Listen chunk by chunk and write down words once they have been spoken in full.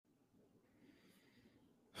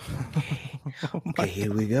Okay,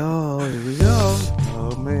 here we go. Here we go.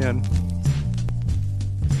 Oh man.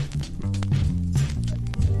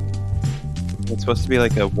 It's supposed to be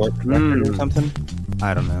like a warped record or something.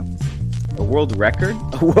 I don't know. A world record?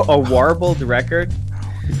 A warbled record?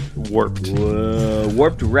 Warped.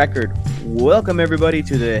 Warped record. Welcome, everybody,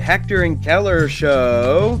 to the Hector and Keller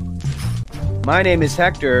Show. My name is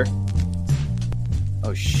Hector.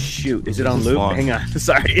 Oh, shoot. Is it on loop? Long. Hang on.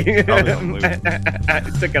 Sorry. Probably on loop. I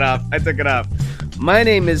took it off. My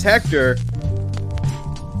name is Hector.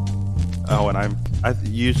 Oh, and I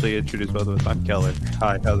usually introduce both of us. I'm Keller.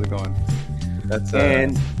 Hi, how's it going? That's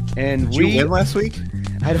And did we... you win last week?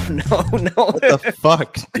 I don't know. No. What the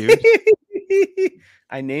fuck, dude?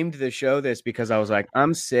 I named the show this because I was like,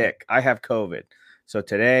 I'm sick. I have COVID. So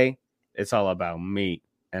today it's all about me.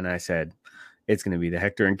 And I said, it's going to be the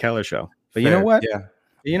Hector and Keller Show. But you know what? Yeah.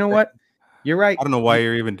 You know what? You're right. I don't know why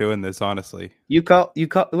you're even doing this, honestly. You call.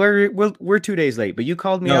 We're 2 days late, but you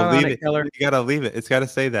called me out on leave it, Keller. You gotta leave it. It's gotta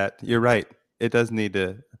say that. You're right. It does need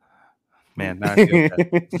to. Man, now I feel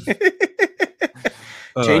bad.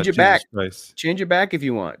 Change it back. Christ. Change it back if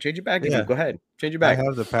you want. Change it back if you go ahead. Change it back. I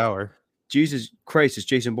have the power. Jesus Christ, it's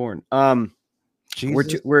Jason Bourne.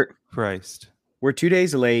 Jesus we're Christ. 2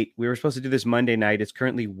 days late. We were supposed to do this Monday night. It's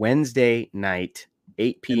currently Wednesday night,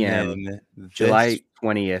 8 p.m. July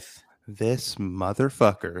 20th. This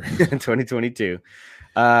motherfucker. 2022.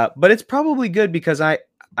 But it's probably good because I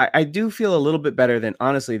do feel a little bit better than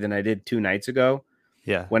I did 2 nights ago.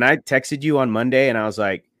 Yeah. When I texted you on Monday and I was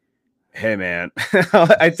like, hey man,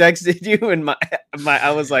 I texted you and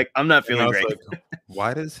I was like, I'm not feeling great. Like,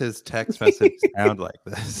 why does his text message sound like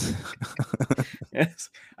this? Yes.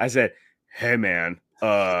 I said, hey man,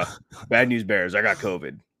 bad news bears, I got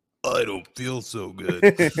COVID. I don't feel so good.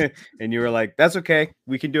 And you were like, that's okay.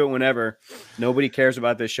 We can do it whenever. Nobody cares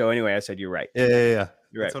about this show anyway. I said, you're right. Yeah.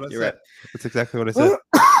 You're right. That's You're right. That's exactly what I said.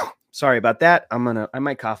 Sorry about that. I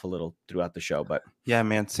might cough a little throughout the show, but yeah,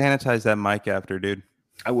 man, sanitize that mic after, dude.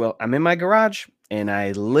 I will. I'm in my garage and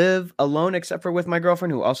I live alone except for with my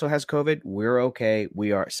girlfriend who also has COVID. We're okay.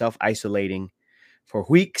 We are self-isolating for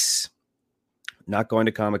weeks, not going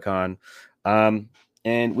to Comic-Con.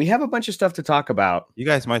 And we have a bunch of stuff to talk about. You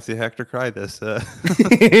guys might see Hector cry this.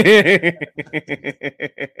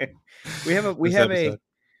 We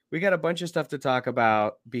got a bunch of stuff to talk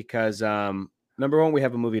about because number one, we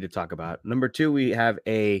have a movie to talk about. Number two, we have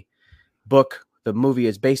a book the movie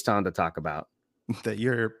is based on to talk about. That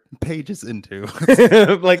your page is into.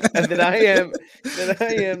 Like that I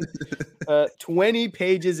am 20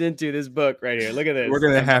 pages into this book right here. Look at this. We're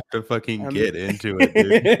gonna have to fucking get into it,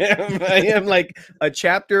 dude. I am like a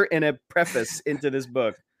chapter and a preface into this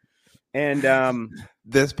book. And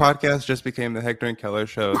this podcast just became the Hector and Keller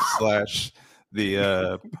Show /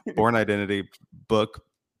 the Born Identity book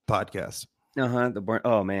podcast. The Born.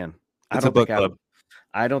 Oh man, It's a book club.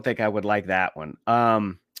 I don't think I would like that one.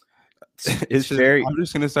 It's just, I'm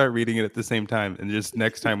just gonna start reading it at the same time, and just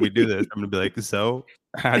next time we do this, I'm gonna be like, "So,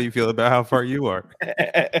 how do you feel about how far you are?"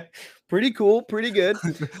 Pretty cool, pretty good.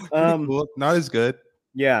 Cool. Not as good.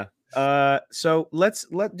 Yeah. So let's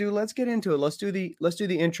get into it. Let's do the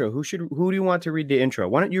intro. Who do you want to read the intro?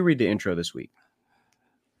 Why don't you read the intro this week?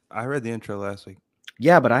 I read the intro last week.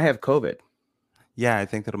 Yeah, but I have COVID. Yeah, I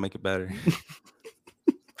think that'll make it better.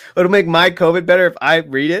 It'll make my COVID better if I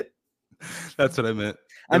read it. That's what I meant.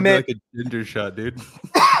 I meant like a ginger shot, dude.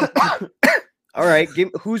 All right,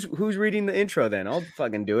 who's reading the intro then? I'll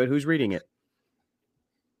fucking do it. Who's reading it?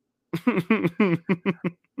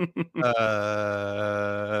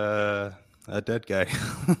 A dead guy.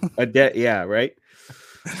 Yeah, right.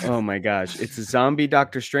 Oh my gosh, it's a zombie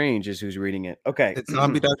Doctor Strange is who's reading it. Okay, it's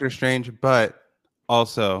zombie Doctor Strange, but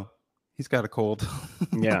also he's got a cold.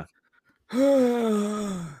 Yeah.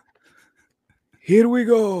 Here we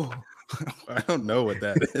go. I don't know what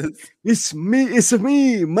that is. It's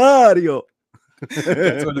me, Mario.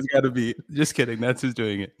 That's what it's got to be. Just kidding. That's who's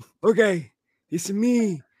doing it. Okay, it's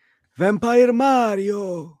me, Vampire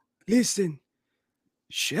Mario. Listen.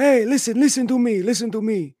 Hey, listen to me.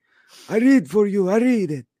 I read for you. I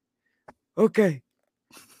read it. Okay.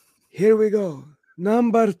 Here we go.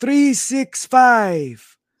 Number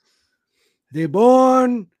 365. The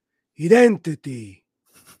Born Identity.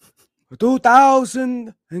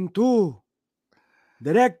 2002.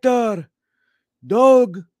 Director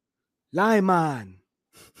Doug Liman.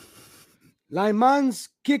 Liman's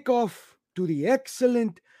kickoff to the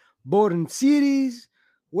excellent Bourne series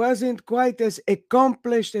wasn't quite as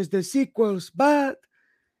accomplished as the sequels, but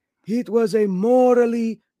it was a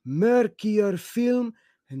morally murkier film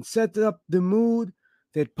and set up the mood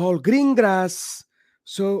that Paul Greengrass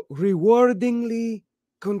so rewardingly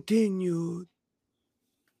continued.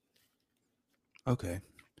 Okay.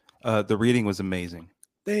 The reading was amazing.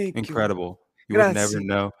 Thank Incredible. you. You would Grazie. never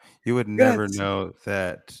know. You would never Grazie. know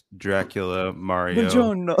that Dracula Mario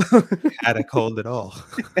Buongiorno. had a cold at all.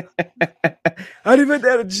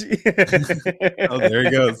 Arrivederci. Oh, there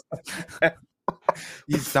he goes.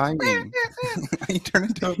 He's dying. He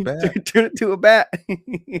turned into a bat. Turn it to a bat.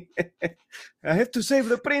 I have to save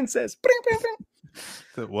the princess.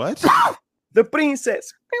 The what? The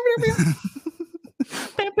princess.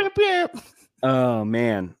 Oh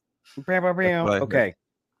man. Okay.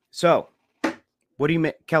 So, what do you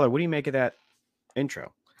make, Keller? What do you make of that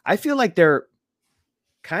intro? I feel like they're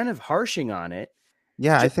kind of harshing on it.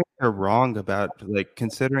 Yeah, I think they're wrong about like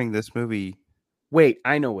considering this movie. Wait,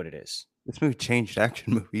 I know what it is. This movie changed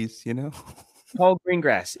action movies, you know? Paul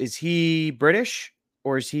Greengrass, is he British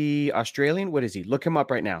or is he Australian? What is he? Look him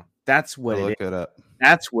up right now. That's what I'll it look is. it up.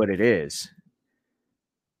 That's what it is.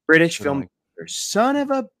 British So, filmmaker. Son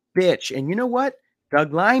of a bitch. And you know what?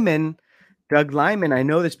 Doug Liman, I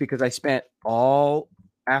know this because I spent all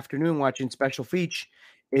afternoon watching Special Feature,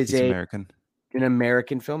 is he's American. An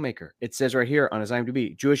American filmmaker. It says right here on his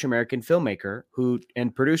IMDb, Jewish American filmmaker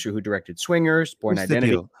and producer who directed Swingers, Born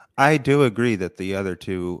Identity. I do agree that the other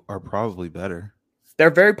two are probably better. They're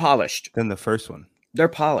very polished than the first one. They're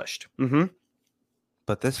polished. Mm-hmm.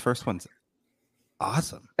 But this first one's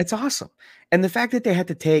awesome. It's awesome. And the fact that they had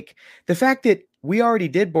to take the fact that we already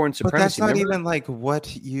did Born Supremacy. But that's not even like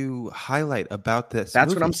what you highlight about this. That's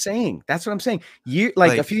movie. what I'm saying. That's what I'm saying.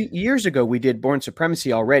 A few years ago, we did Born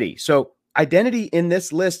Supremacy already. So Identity in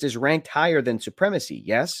this list is ranked higher than Supremacy.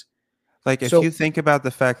 Yes. Like if you think about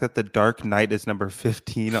the fact that The Dark Knight is number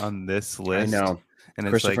 15 on this list, I know, and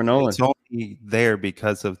Christopher Nolan. It's only there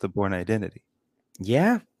because of the Born Identity.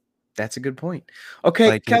 Yeah, that's a good point.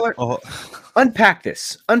 Okay, Keller, unpack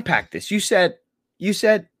this. You said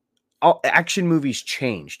all action movies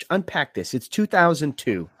changed. Unpack this. It's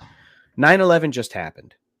 2002. 9/11 just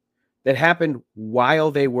happened. That happened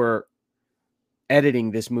while they were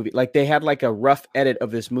editing this movie. Like they had like a rough edit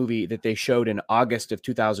of this movie that they showed in August of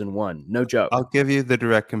 2001. No joke. I'll give you the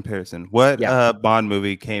direct comparison. What Bond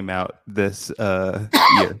movie came out this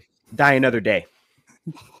year? Die Another Day.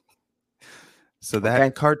 So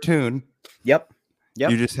that cartoon. Yep.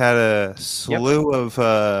 You just had a slew of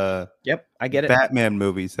I get it. Batman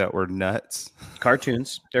movies that were nuts.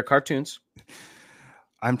 Cartoons. They're cartoons.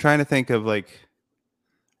 I'm trying to think of like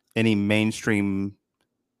any mainstream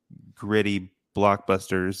gritty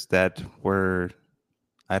blockbusters that were,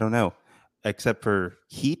 I don't know, except for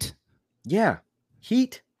Heat. Yeah.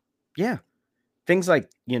 Heat. Yeah. Things like,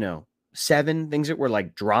 Seven, things that were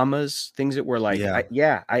like dramas, things that were like,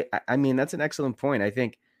 I mean, that's an excellent point. I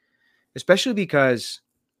think, especially because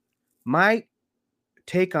my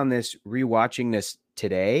take on this, rewatching this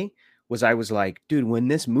today, was I was like, dude, when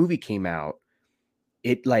this movie came out,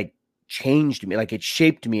 it like changed me, like it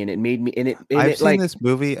shaped me, and it made me. I've seen this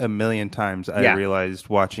movie a million times. I realized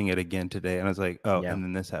watching it again today, and I was like, oh, and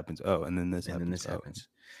then this happens. Oh, and then this happens. And then this happens.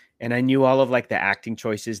 And I knew all of like the acting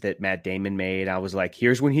choices that Matt Damon made. I was like,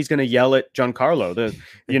 here's when he's going to yell at Giancarlo.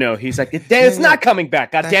 He's like, it's not coming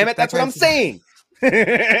back. God damn it. That's what I'm saying.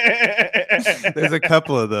 There's a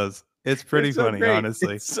couple of those. It's pretty funny,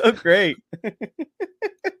 honestly. It's so great.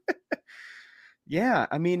 Yeah.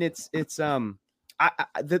 I mean, my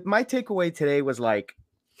takeaway today was like,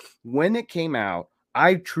 when it came out,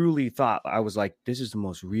 I truly thought, I was like, this is the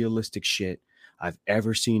most realistic shit I've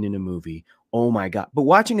ever seen in a movie. Oh my God. But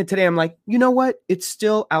watching it today, I'm like, you know what? It's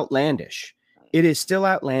still outlandish. It is still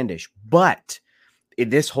outlandish, but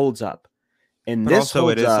this holds up. And but this also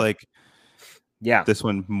holds it is up. Like, this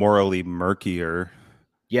one morally murkier.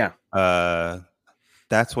 Yeah.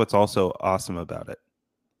 That's what's also awesome about it.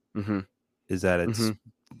 Mm-hmm. Is that it's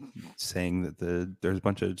saying that there's a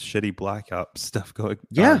bunch of shitty black ops stuff going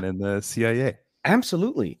on in the CIA.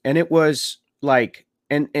 Absolutely. And it was like,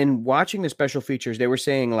 and watching the special features, they were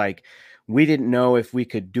saying like, we didn't know if we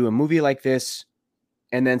could do a movie like this.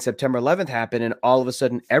 And then September 11th happened. And all of a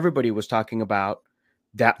sudden everybody was talking about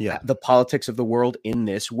that, the politics of the world in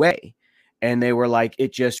this way. And they were like,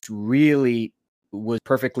 it just really was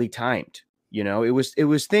perfectly timed. It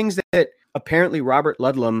was things that apparently Robert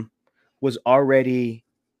Ludlum was already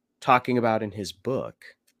talking about in his book,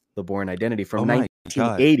 The Born Identity, from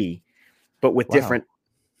 1980, but with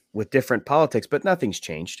different politics, but nothing's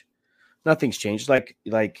changed. Nothing's changed. Like,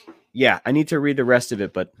 I need to read the rest of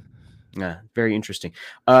it, but very interesting.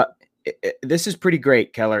 This is pretty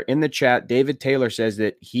great, Keller. In the chat, David Taylor says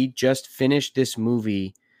that he just finished this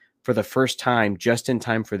movie for the first time, just in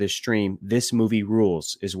time for this stream. This movie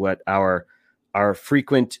rules, is what our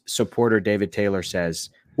frequent supporter David Taylor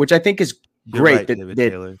says, which I think is You're great right, David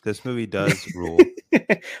Taylor. This movie does rule.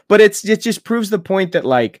 But it just proves the point that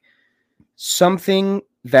like something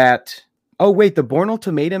that, oh wait, the Bourne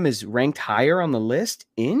Ultimatum is ranked higher on the list.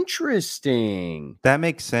 Interesting. That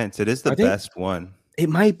makes sense. It is the best one. It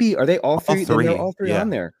might be. Are they all three? All three. Then they're all three Yeah. on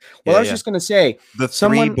there. Well, I was just going to say the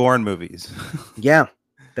three Bourne movies. Yeah,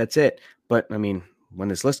 that's it. But I mean, when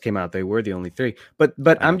this list came out, they were the only three. But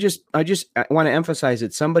I want to emphasize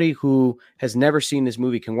that somebody who has never seen this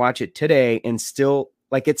movie can watch it today and still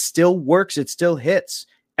like it still works. It still hits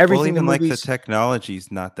everything. Well, even like the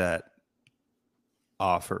technology's not that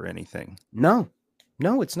off or anything. No,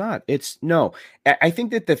 it's not. I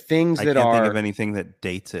think that the things I that can't are think of anything that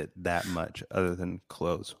dates it that much other than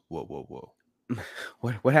clothes. Whoa.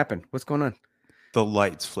 What happened? What's going on? The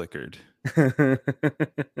lights flickered. Are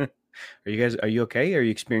you okay? Are you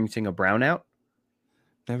experiencing a brownout?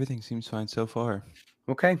 Everything seems fine so far.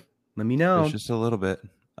 Okay. Let me know. It's just a little bit.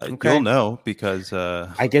 Okay. You'll know because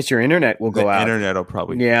I guess your internet will go out. Internet will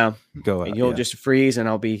probably go out. And you'll just freeze and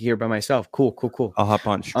I'll be here by myself. Cool. I'll hop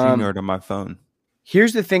on StreamYard on my phone.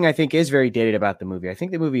 Here's the thing I think is very dated about the movie. I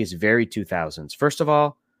think the movie is very 2000s. First of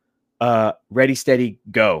all, Ready, Steady,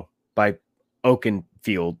 Go by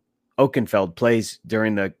Oakenfeld plays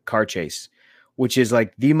during the car chase, which is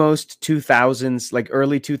like the most 2000s, like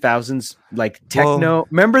early 2000s, like techno. Well,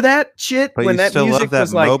 remember that shit? But when you that still music love that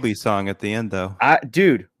was like Moby song at the end, though.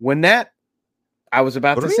 Dude, when that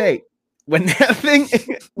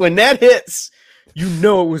hits, you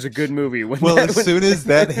know it was a good movie. As soon as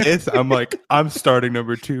that hits, I'm like, I'm starting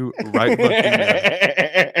number 2 right fucking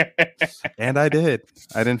now. And I did.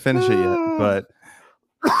 I didn't finish it yet, but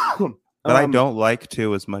I don't like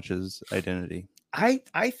 2 as much as Identity. I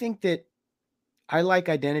think that I like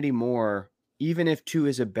Identity more, even if 2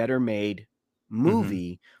 is a better made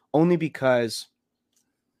movie, only because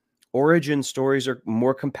origin stories are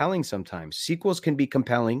more compelling sometimes. Sequels can be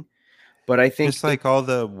compelling, but I think just like all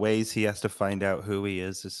the ways he has to find out who he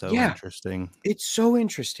is so interesting. It's so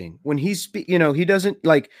interesting when he's, he doesn't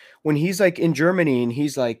like when he's like in Germany and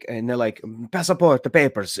he's like, and they're like, passport, the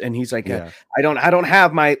papers. And he's like, I don't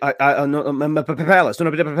have my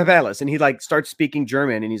papers. And he like starts speaking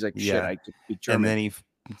German and he's like, shit, I can speak German. And then he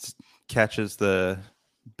catches the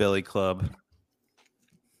Billy Club.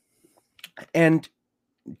 And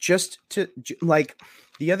just to like,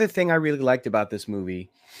 the other thing I really liked about this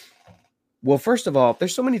movie, well, first of all,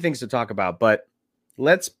 there's so many things to talk about, but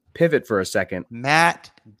let's pivot for a second. Matt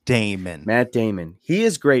Damon. He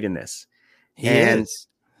is great in this. He is.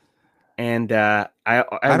 And I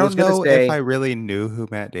don't know if I really knew who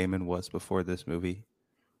Matt Damon was before this movie.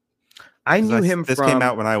 I knew him This came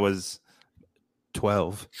out when I was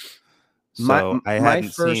 12. So I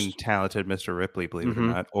hadn't seen Talented Mr. Ripley, believe it or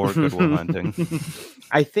not, or Good Will Hunting.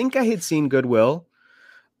 I think I had seen Goodwill,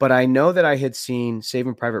 but I know that I had seen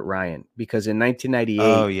Saving Private Ryan because in 1998.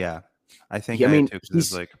 Oh, yeah. I think I mean, it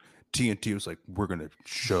was like TNT was like, we're going to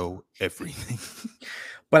show everything.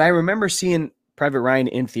 But I remember seeing Private Ryan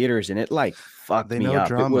in theaters and it like fucked me up.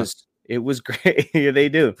 Drama. It was great. Yeah, they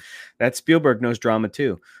do. That Spielberg knows drama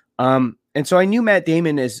too. And so I knew Matt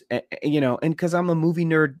Damon as, and because I'm a movie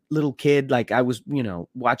nerd little kid, like I was,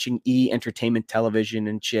 watching Entertainment Television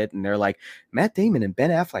and shit. And they're like, Matt Damon and Ben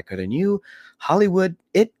Affleck are the new Hollywood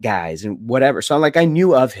it guys and whatever. So I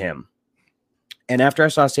knew of him. And after I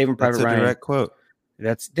saw Saving Private Ryan, that's a direct quote.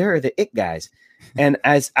 They're the it guys. And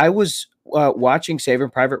as I was watching Saving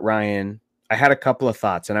Private Ryan, I had a couple of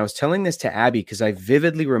thoughts. And I was telling this to Abby because I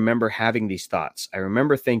vividly remember having these thoughts. I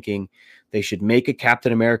remember thinking, they should make a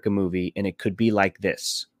Captain America movie and it could be like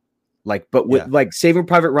this. But with like Saving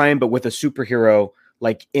Private Ryan, but with a superhero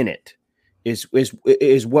like in it is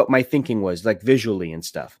what my thinking was, like visually and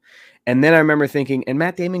stuff. And then I remember thinking, and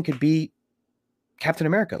Matt Damon could be Captain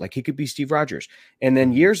America, like he could be Steve Rogers. And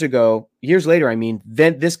then years later,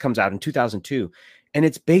 then this comes out in 2002. And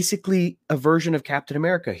it's basically a version of Captain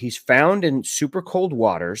America. He's found in super cold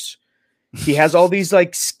waters. He has all these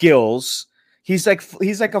like skills. He's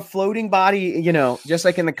like a floating body, just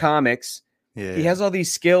like in the comics. Yeah. He has all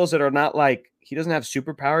these skills that are not like, he doesn't have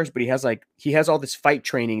superpowers, but he has all this fight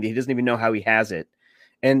training that he doesn't even know how he has it.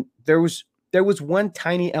 And there was one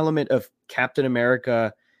tiny element of Captain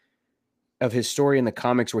America, of his story in the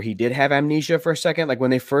comics, where he did have amnesia for a second. Like when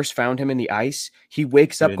they first found him in the ice, he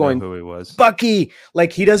wakes up going, who he was. Bucky.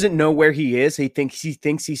 Like he doesn't know where he is. He thinks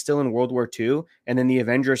he's still in World War II. And then the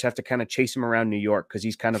Avengers have to kind of chase him around New York because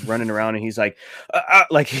he's kind of running around and he's like,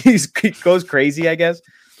 like he goes crazy, I guess.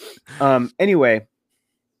 Anyway,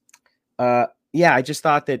 I just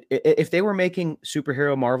thought that if they were making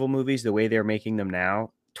superhero Marvel movies the way they're making them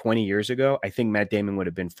now, 20 years ago, I think Matt Damon would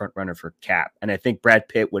have been front runner for Cap. And I think Brad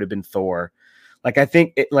Pitt would have been Thor. Like I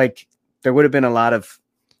think there would have been a lot of.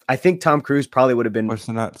 I think Tom Cruise probably would have been Or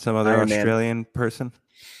so not some other Iron Man. Australian person.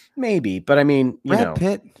 Maybe, but I mean, Brad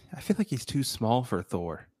Pitt. I feel like he's too small for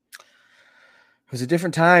Thor. it was a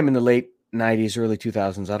different time in the late 90s, early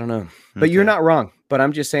 2000s. I don't know, but you're not wrong. But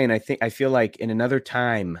I'm just saying, I feel like in another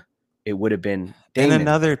time, it would have been Damon. In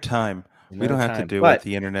another time. We don't have to do what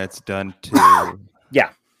the internet's done to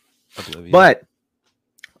Oblivion. But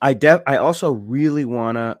I also really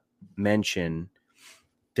want to mention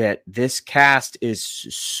that this cast is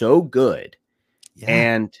so good.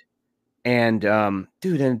 Yeah. And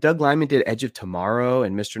dude, and Doug Liman did Edge of Tomorrow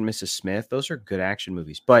and Mr. and Mrs. Smith. Those are good action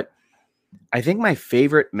movies. But I think my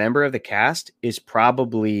favorite member of the cast is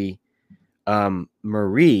probably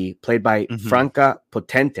Marie, played by Franca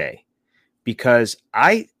Potente, because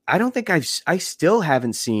I don't think I still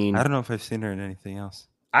haven't seen. I don't know if I've seen her in anything else.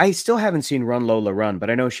 I still haven't seen Run Lola Run, but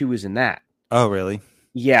I know she was in that. Oh, really?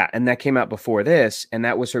 Yeah, and that came out before this, and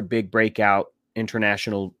that was her big breakout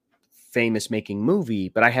international famous making movie,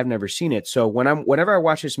 but I have never seen it. So whenever I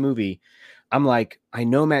watch this movie, I'm like, I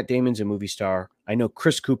know Matt Damon's a movie star. I know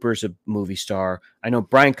Chris Cooper's a movie star. I know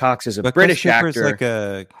Brian Cox is a British Chris Cooper's actor, like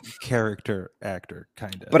a character actor,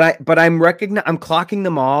 kind of. But I'm clocking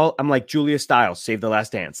them all. I'm like Julia Stiles, Save the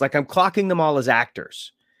Last Dance. Like I'm clocking them all as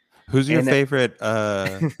actors. Who's your favorite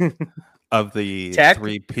of the Tech?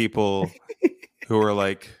 three people who are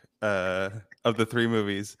like of the three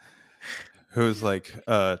movies? Who's like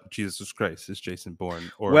Jesus Christ is Jason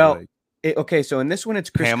Bourne? Or okay, so in this one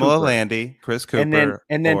it's Chris Pamela Cooper. Landy, Chris Cooper,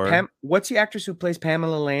 and then what's the actress who plays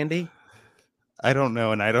Pamela Landy? I don't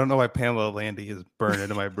know, and I don't know why Pamela Landy is burned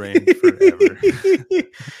into my brain forever.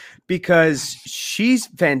 Because she's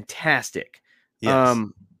fantastic. Yes.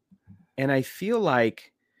 And I feel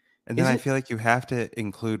like, and then I feel like you have to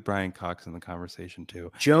include Brian Cox in the conversation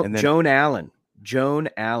too. Joan Allen.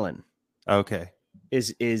 Okay.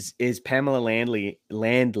 Is Pamela Landry.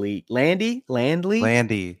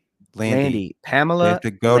 Pamela. You have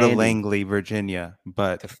to go Landy. to Langley, Virginia,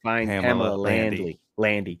 but to find Pamela Landy.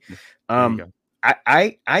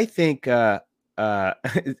 I think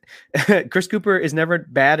Chris Cooper is never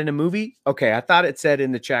bad in a movie. Okay, I thought it said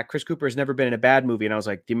in the chat Chris Cooper has never been in a bad movie, and I was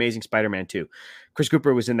like, The Amazing Spider-Man 2. Chris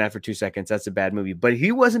Cooper was in that for 2 seconds. That's a bad movie, but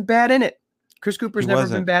he wasn't bad in it. Chris Cooper's never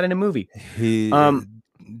been bad in a movie. He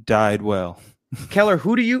died well. Keller,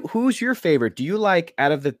 who's your favorite? Do you like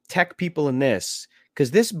out of the tech people in this?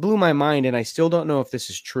 Because this blew my mind, and I still don't know if this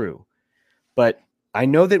is true. But I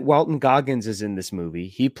know that Walton Goggins is in this movie.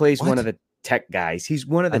 He plays one of the tech guys. He's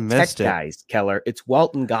one of the tech guys, Keller. It's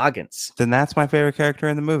Walton Goggins. Then that's my favorite character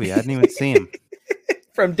in the movie. I didn't even see him.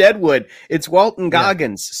 From Deadwood. It's Walton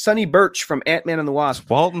Goggins. Sonny Birch from Ant-Man and the Wasp. Is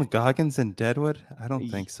Walton Goggins in Deadwood? I don't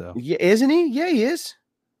think so. Yeah, isn't he? Yeah, he is.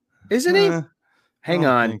 Isn't he? Hang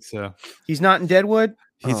on. I think so. He's not in Deadwood?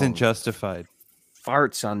 He's in Justified.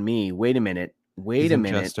 Farts on me. Wait a minute. Wait a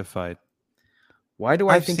minute. Justified. Why do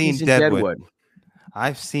I think he's in Deadwood?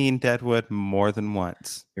 I've seen Deadwood more than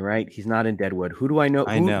once. You're right. He's not in Deadwood. Who do I know?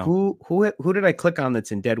 Who did I click on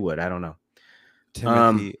that's in Deadwood? I don't know.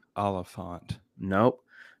 Timothy Oliphant. Nope.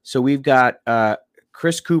 So we've got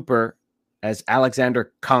Chris Cooper as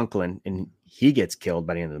Alexander Conklin, and he gets killed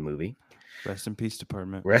by the end of the movie. Rest in peace,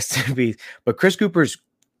 department. Rest in peace. But Chris Cooper's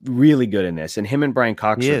really good in this, and him and Brian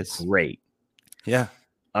Cox are great. Yeah.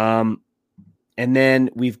 And then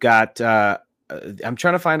we've got I'm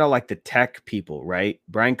trying to find out like the tech people, right?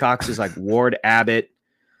 Brian Cox is like Ward Abbott.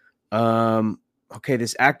 Okay,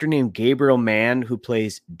 this actor named Gabriel Mann who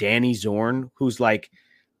plays Danny Zorn, who's like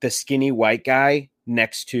the skinny white guy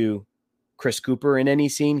next to Chris Cooper in any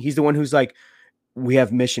scene. He's the one who's like, we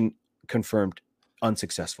have mission confirmed,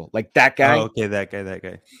 unsuccessful. Like that guy. Oh, okay, that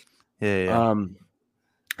guy. Yeah.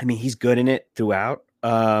 I mean, he's good in it throughout.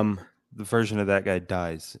 The version of that guy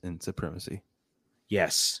dies in Supremacy.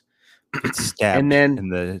 Yes. Gets stabbed and then in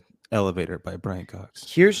the elevator by Brian Cox.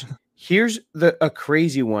 Here's a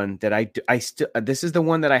crazy one that I still this is the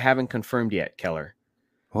one that I haven't confirmed yet, Keller.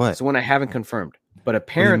 What? It's the one I haven't confirmed. But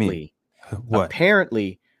apparently, what?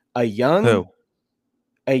 A young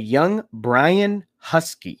Brian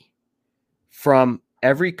Husky from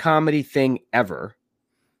Every Comedy Thing Ever.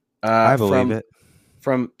 I believe it.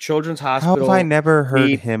 From Children's Hospital. How have I never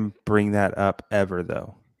heard him bring that up ever,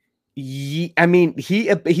 though? I mean, he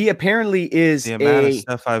apparently is the amount of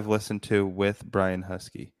stuff I've listened to with Brian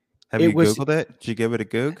Husky. Have you Googled it? Did you give it a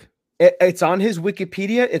Goog? It's on his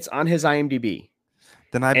Wikipedia. It's on his IMDb.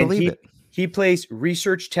 Then I believe it. He plays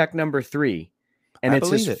Research Tech number 3, and it's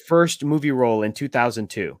his first movie role in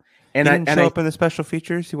 2002. And he didn't show up in the special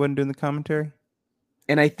features. He wasn't doing the commentary.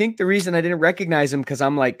 And I think the reason I didn't recognize him because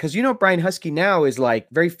I'm like, because Brian Husky now is like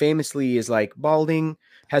very famously is like balding,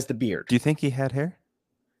 has the beard. Do you think he had hair?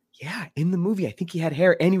 Yeah, in the movie, I think he had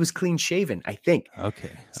hair and he was clean shaven. I think.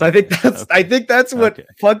 Okay. So I think that's what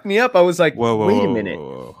fucked me up. I was like, wait a minute.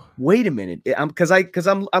 Whoa. Wait a minute. I'm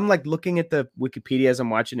like looking at the Wikipedia as I'm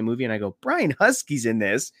watching the movie and I go, Brian Husky's in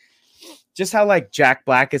this. Just how like Jack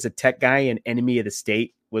Black is a tech guy in Enemy of the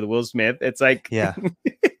State with Will Smith. It's like, Yeah.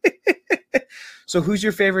 So who's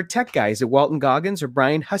your favorite tech guy? Is it Walton Goggins or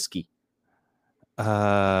Brian Husky?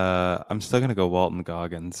 I'm still gonna go Walton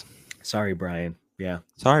Goggins. Sorry, Brian. Yeah.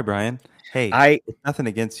 Sorry, Brian. Hey, it's nothing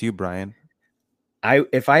against you, Brian.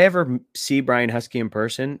 If I ever see Brian Husky in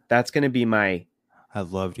person, that's gonna be my. I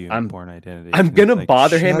loved you in Born Identity. I'm gonna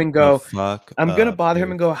bother him and go. I'm gonna bother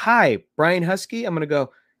him and go. Hi, Brian Husky. I'm gonna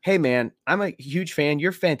go. Hey, man, I'm a huge fan.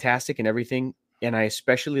 You're fantastic and everything. And I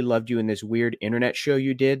especially loved you in this weird internet show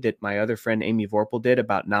you did that my other friend Amy Vorpal did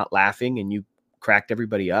about not laughing and you cracked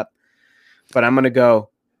everybody up. But I'm going to go,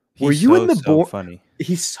 were you in the Born? Funny.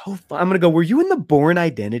 He's so fun. I'm going to go, were you in the Born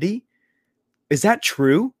Identity? Is that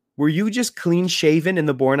true? Were you just clean shaven in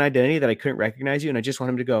the Born Identity that I couldn't recognize you? And I just want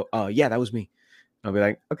him to go, oh, yeah, that was me. I'll be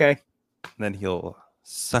like, okay. And then he'll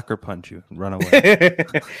sucker punch you and run away.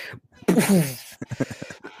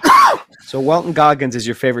 So Walton Goggins is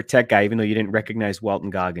your favorite tech guy, even though you didn't recognize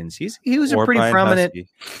Walton Goggins. He was a pretty Brian prominent. Husky.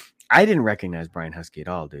 I didn't recognize Brian Husky at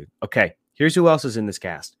all, dude. Okay, here's who else is in this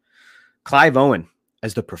cast: Clive Owen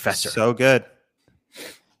as the professor. So good.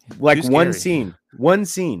 Like one scene. But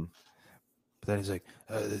then he's like,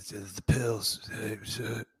 the pills.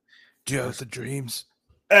 Do you have the dreams?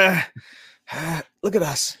 Look at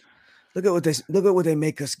us. Look at what they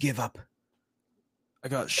make us give up. I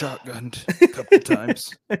got shotgunned a couple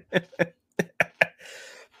times.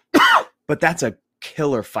 But that's a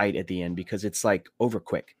killer fight at the end because it's like over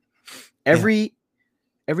quick. Every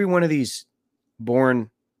one of these Bourne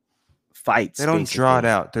fights, they don't basically draw it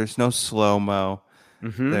out. There's no slow-mo.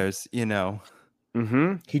 Mm-hmm. There's,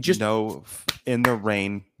 he just in the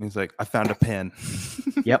rain. He's like, I found a pen.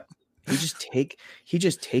 Yep. He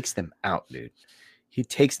just takes them out, dude. He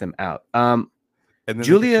takes them out. And then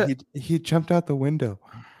Julia, he jumped out the window.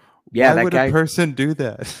 Yeah, why would a person do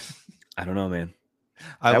that? I don't know, man.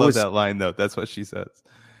 I love that line though. That's what she says.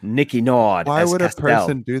 Nikki Nod. Why would a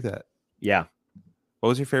person do that? Yeah. What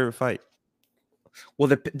was your favorite fight?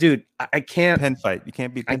 Well, dude, I can't pen fight. You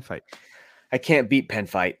can't beat pen fight. I can't beat pen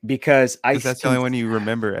fight because that's the only one you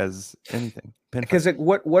remember as anything. Because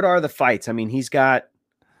what are the fights? I mean, he's got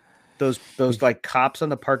those like cops on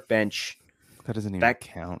the park bench. That doesn't even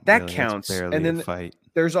count. That really. counts. And then fight.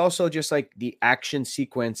 There's also just like the action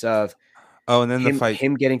sequence of and then the fight,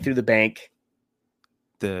 him getting through the bank,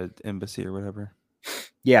 the embassy or whatever.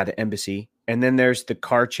 Yeah, the embassy, and then there's the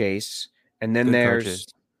car chase, and then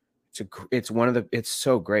it's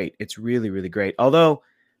so great. It's really, really great. Although,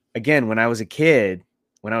 again, when I was a kid,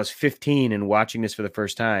 when I was 15 and watching this for the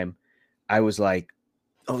first time, I was like,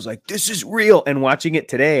 this is real. And watching it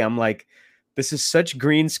today, I'm like, this is such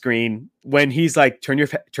green screen. When he's like, turn your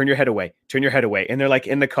head away, and they're like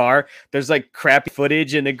in the car. There's like crappy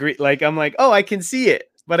footage and I'm like, oh, I can see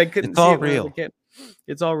it, but I couldn't. It's see all it real.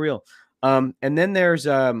 It's all real. And then there's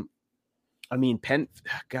Penn.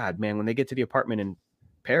 God, man, when they get to the apartment in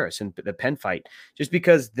Paris and the Penn fight, just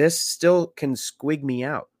because this still can squig me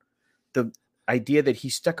out. The idea that he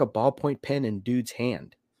stuck a ballpoint pen in dude's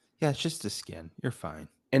hand. Yeah, it's just the skin. You're fine.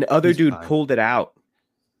 And other dude pulled it out.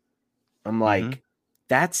 I'm like,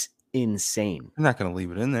 that's insane. I'm not going to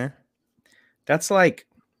leave it in there. That's like,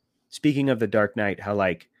 speaking of the Dark Knight, how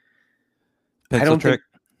like, pencil I don't trick.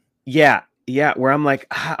 Where I'm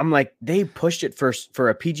like, they pushed it first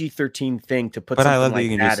for a PG-13 thing to put. But something I love that you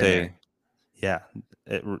can just say,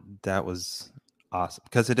 that was awesome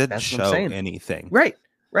because it didn't show anything. Right.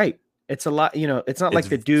 It's a lot. It's not like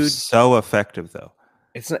the dude. So effective though.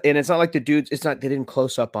 It's not like the dudes. It's not. They didn't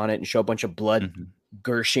close up on it and show a bunch of blood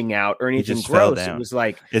gushing out or anything gross. It was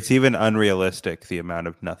like it's even unrealistic the amount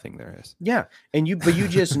of nothing there is. Yeah, but you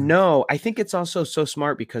just know. I think it's also so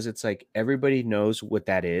smart because it's like everybody knows what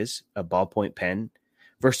that is, a ballpoint pen,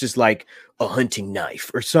 versus like a hunting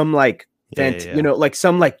knife or some like like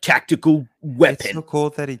some like tactical weapon. It's so cool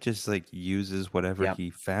that he just like uses whatever he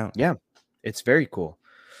found. Yeah, it's very cool.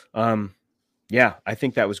 Yeah, I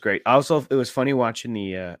think that was great. Also, it was funny watching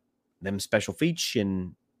the them special feature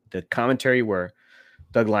and the commentary where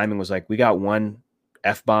Doug Liman was like, we got one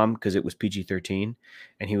F-bomb because it was PG-13.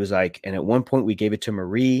 And he was like, and at one point we gave it to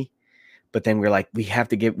Marie, but then we're like, we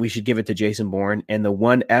should give it to Jason Bourne. And the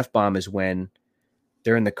one F-bomb is when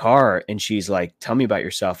they're in the car and she's like, tell me about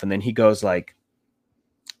yourself. And then he goes like,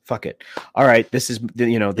 fuck it. All right, this is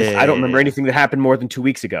I don't remember anything that happened more than 2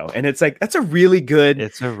 weeks ago, and it's like that's a really good.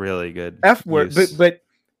 It's a really good F word, use. but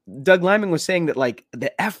Doug Lyman was saying that like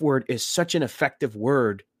the F word is such an effective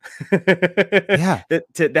word. Yeah,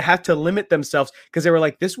 that to have to limit themselves because they were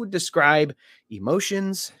like this would describe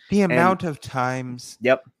emotions. the amount of times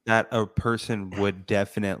Yep. that a person would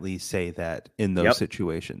definitely say that in those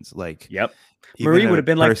situations, like Yep. even Marie a would have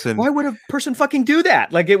been person- like, why would a person fucking do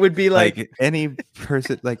that? Like it would be like any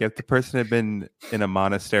person, like if the person had been in a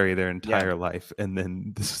monastery their entire life and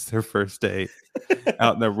then this is their first day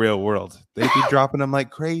out in the real world, they'd be dropping them like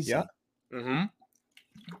crazy. Yeah. Mm-hmm.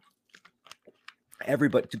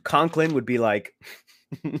 Everybody, Conklin would be like,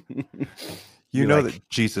 you know that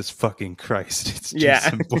Jesus fucking Christ, it's yeah,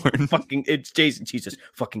 Jason Bourne. fucking, it's Jason, Jesus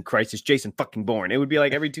fucking Christ, it's Jason fucking Bourne. It would be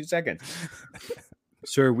like every 2 seconds.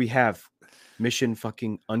 Sir, we have mission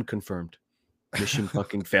fucking unconfirmed, mission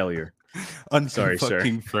fucking failure. Sorry, sir.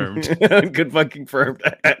 Confirmed. Good fucking confirmed.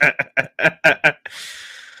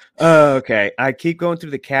 Okay, I keep going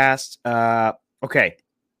through the cast. Okay,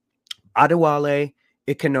 Adewale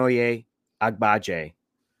Ikenoye Agbaje.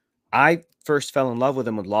 I first fell in love with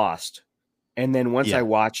him with Lost, and then once I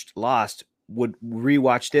watched Lost, would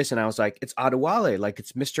rewatch this, and I was like, it's Adewale, like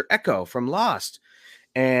it's Mr. Echo from Lost,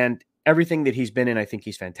 and everything that he's been in, I think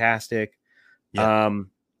he's fantastic. Yeah.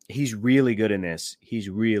 He's really good in this. He's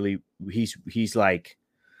like,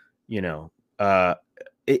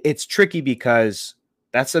 it's tricky because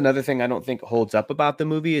that's another thing I don't think holds up about the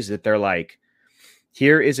movie is that they're like,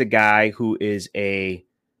 here is a guy who is a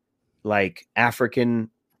like African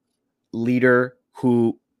leader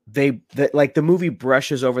who the movie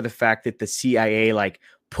brushes over the fact that the CIA like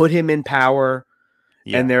put him in power.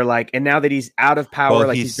 Yeah. And they're like, and now that he's out of power,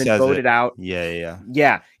 like he's been voted out.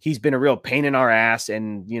 Yeah. He's been a real pain in our ass.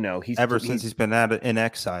 And, he's since he's been in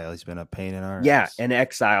exile, he's been a pain in our ass. Yeah. In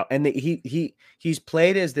exile. And he's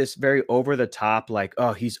played as this very over the top, like,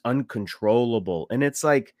 oh, he's uncontrollable. And it's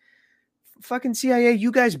like, fucking CIA,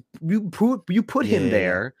 you guys, you put him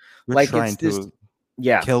there. We're like trying it's this, to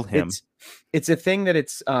kill him. It's a thing that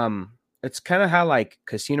it's kind of how like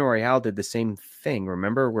Casino Royale did the same thing.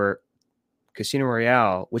 Remember where Casino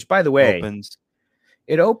Royale, which by the way,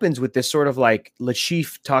 it opens with this sort of like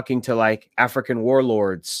Lashif talking to like African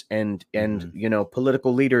warlords and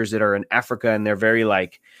political leaders that are in Africa, and they're very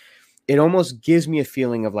like, it almost gives me a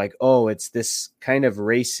feeling of like, oh, it's this kind of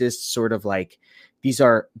racist sort of like these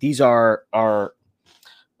are our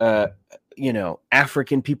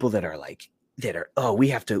African people that are like we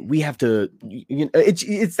have to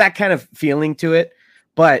it's that kind of feeling to it.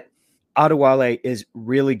 But Adewale is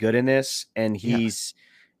really good in this, and he's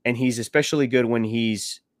especially good when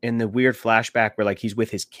he's in the weird flashback where like he's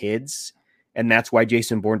with his kids, and that's why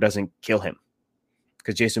Jason Bourne doesn't kill him,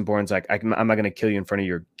 because Jason Bourne's like, I'm not going to kill you in front of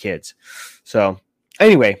your kids. So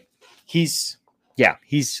anyway, I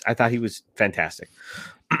thought he was fantastic.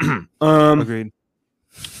 Agreed.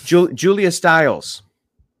 Julia Stiles.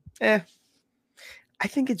 I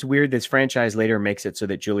think it's weird this franchise later makes it so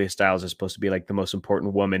that Julia Stiles is supposed to be like the most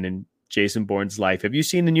important woman in Jason Bourne's life. Have you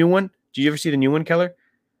seen the new one? Did you ever see the new one, Keller?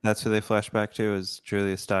 That's who they flash back to, is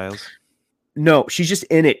Julia Stiles? No, she's just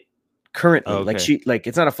in it currently. Oh, okay. Like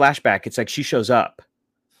it's not a flashback. It's like she shows up.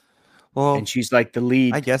 Well, and she's like the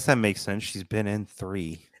lead. I guess that makes sense. She's been in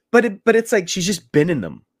 3. But it's like she's just been in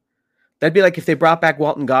them. That'd be like if they brought back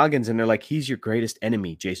Walton Goggins and they're like, he's your greatest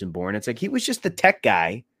enemy, Jason Bourne. It's like he was just the tech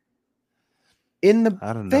guy in the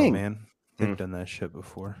I don't thing. know, man. They've done that shit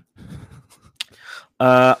before.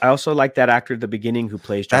 I also like that actor at the beginning who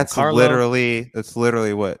plays John Carlo. That's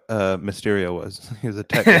literally what Mysterio was. He was a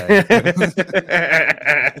tech guy.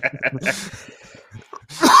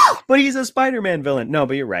 But he's a Spider-Man villain. No,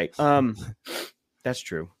 but you're right. That's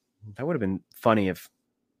true. That would have been funny if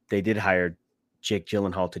they did hire Jake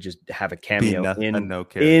Gyllenhaal to just have a cameo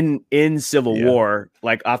in Civil War,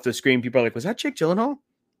 like off the screen. People are like, "Was that Jake Gyllenhaal?"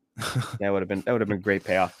 That would have been great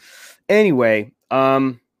payoff. Anyway,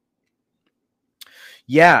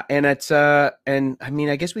 yeah, and it's and I mean,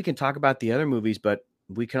 I guess we can talk about the other movies, but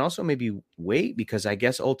we can also maybe wait because I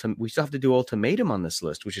guess we still have to do Ultimatum on this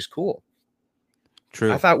list, which is cool.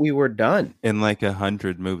 True. I thought we were done in like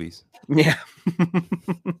 100 movies. Yeah,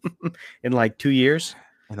 in like 2 years.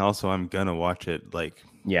 And also, I'm gonna watch it like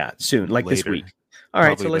soon, like later, this week. All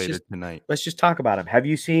right, so let's just talk about them. Have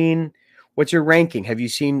you seen? What's your ranking? Have you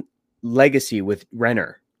seen Legacy with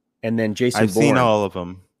Renner and then Jason Bourne? I've seen all of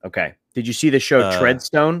them. Okay. Did you see the show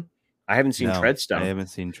Treadstone? I haven't seen Treadstone. I haven't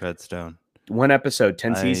seen Treadstone. 1 episode,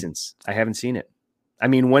 10 seasons. I haven't seen it. I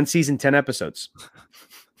mean, 1 season, 10 episodes.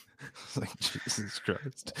 was like, Jesus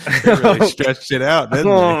Christ. They really stretched it out, didn't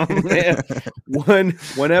Oh, they? man.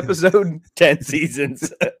 One episode, 10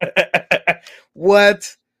 seasons.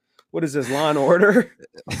 What? What is this, Law and Order?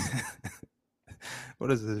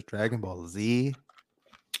 What is this, Dragon Ball Z?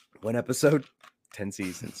 One episode, 10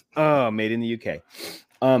 seasons. Oh, made in the UK.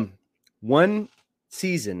 One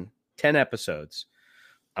season, 10 episodes.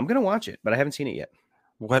 I'm gonna watch it, but I haven't seen it yet.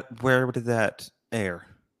 Where did that air?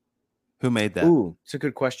 Who made that? Ooh, it's a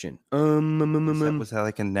good question. Was that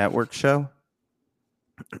like a network show?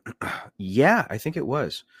 Yeah, I think it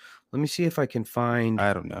was. Let me see if I can find.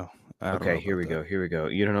 I don't know. Okay, here we go. Here we go.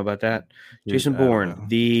 You don't know about that? Dude, Jason I don't Bourne. know.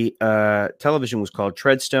 The television was called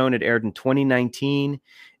Treadstone. It aired in 2019,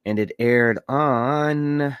 and it aired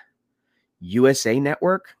on USA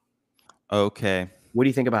Network. Okay. What do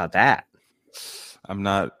you think about that? I'm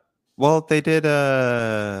not. Well, they did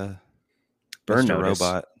Burn Mr. Notice.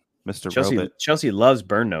 Robot. Mr. Robot. Chelsea loves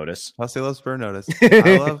Burn Notice. Chelsea loves Burn Notice.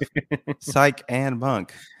 I love Psych and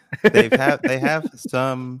Monk. They have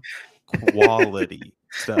some quality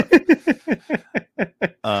stuff.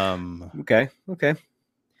 Okay.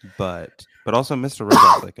 But also Mr.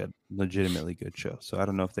 Robot's like a legitimately good show. So I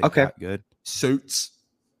don't know if they Okay. got good suits.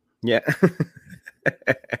 Yeah.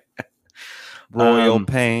 Royal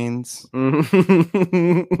Pains. How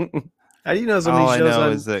do you know some All of I these shows know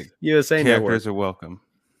on is that USA Network? characters are welcome.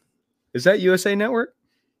 Is that USA Network?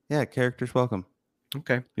 Yeah, characters welcome.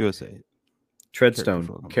 Okay. USA.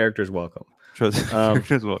 Treadstone. Characters welcome.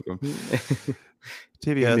 Characters welcome.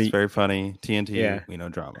 TBS, The- very funny. TNT, Yeah. we know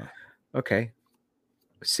drama. Okay.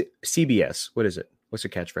 CBS. What is it? What's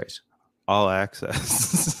your catchphrase? All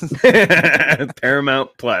access.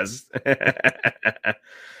 Paramount Plus.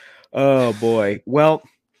 Oh boy. Well,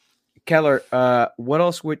 Keller, what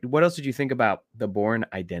else did you think about The Bourne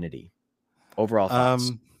Identity? Overall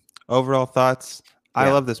thoughts. Overall thoughts. I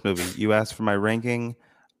Yeah. love this movie. You asked for my ranking.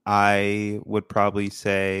 I would probably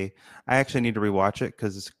say I actually need to rewatch it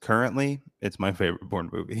because currently it's my favorite Bourne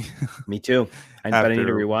movie. Me too. But I need to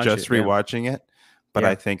rewatch just it. Yeah. rewatching it. But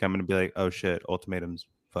Yeah. I think I'm gonna be like, oh shit, Ultimatum's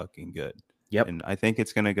fucking good. Yep. And I think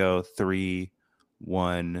it's gonna go 3,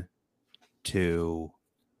 1, 2,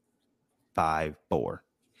 5, 4.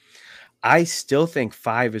 I still think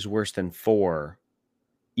 5 is worse than 4,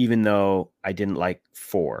 even though I didn't like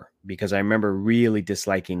 4 because I remember really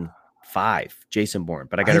disliking 5, Jason Bourne.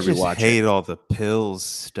 But I got to rewatch hate it. all the pills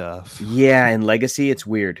stuff. Yeah, and Legacy, it's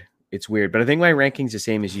weird. It's weird, but I think my ranking's the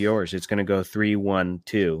same as yours. It's going to go 3, 1,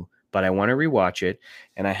 2. But I want to rewatch it,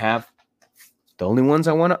 and I have the only ones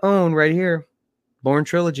I want to own right here: Bourne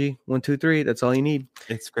Trilogy 1, 2, 3. That's all you need.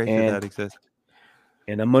 It's great And- that exists.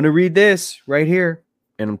 And I'm going to read this right here,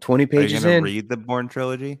 and I'm 20 Are you pages gonna in. read the Bourne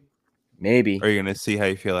trilogy? Maybe. Or are you gonna see how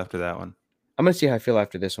you feel after that one? I'm going to see how I feel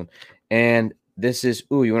after this one. And this is,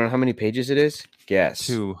 you want to know how many pages it is? Guess.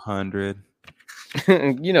 200.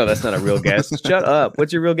 You know that's not a real guess. Shut up.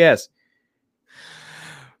 What's your real guess?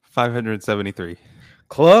 573.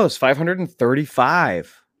 Close.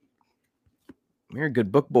 535. You're a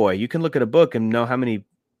good book boy. You can look at a book and know how many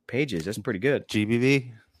pages. That's pretty good.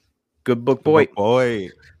 GBV. Good book boy. Boy.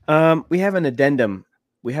 We have an addendum.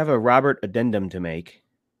 We have a Robert addendum to make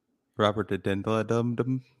Robert the Dendla Dum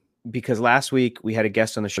Dum. because last week we had a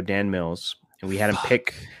guest on the show, Dan Mills, and we had him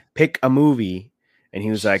pick a movie, and he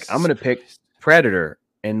was like, "I'm going to pick Predator,"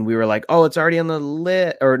 and we were like, "Oh, it's already on the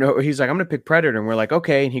list." Or no, he's like, "I'm going to pick Predator," and we're like,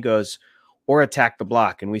 "Okay," and he goes, "Or Attack the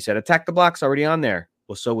Block," and we said, "Attack the Block's already on there."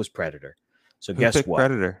 Well, so was Predator. So Who guess picked what?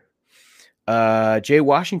 Predator. Jay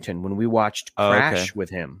Washington when we watched Oh, Crash okay. with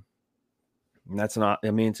him. And that's not,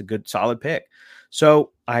 I mean, it's a good solid pick.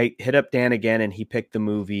 So I hit up Dan again and he picked the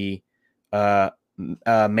movie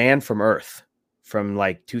Man from Earth from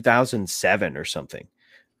like 2007 or something.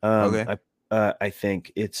 Okay. I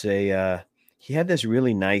think it's he had this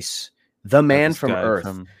really nice The Man This from guy Earth.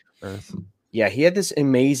 From Earth. Yeah, he had this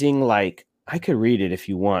amazing, like, I could read it if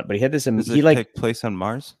you want, but he had this, Does he it like, take place on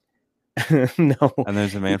Mars? no, And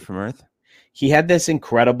there's a man from Earth? he had this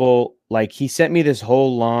incredible, like, he sent me this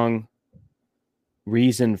whole long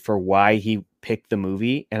reason for why he picked the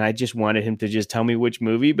movie, and I just wanted him to just tell me which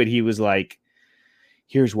movie, but he was like,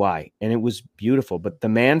 here's why, and it was beautiful. But The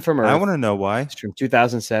Man from Earth, I want to know why. it's from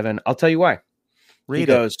 2007. I'll tell you why. Read He it.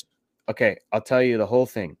 goes, okay, I'll tell you the whole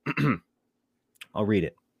thing. I'll read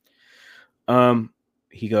it.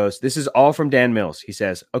 He goes, this is all from Dan Mills. He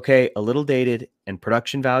says, okay, a little dated and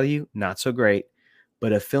production value, not so great,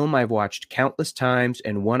 but a film I've watched countless times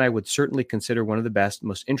and one I would certainly consider one of the best,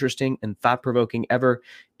 most interesting and thought-provoking ever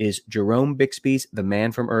is Jerome Bixby's The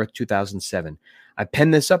Man from Earth 2007. I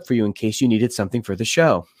penned this up for you in case you needed something for the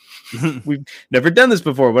show. We've never done this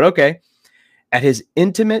before, but okay. At his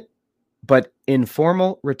intimate But in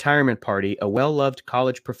Formal Retirement Party, a well-loved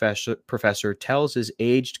college professor tells his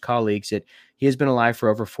aged colleagues that he has been alive for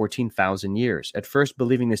over 14,000 years. At first,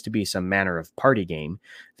 believing this to be some manner of party game,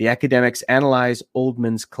 the academics analyze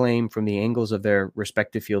Oldman's claim from the angles of their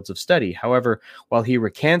respective fields of study. However, while he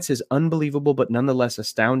recants his unbelievable but nonetheless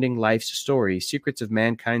astounding life's story, secrets of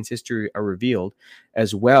mankind's history are revealed,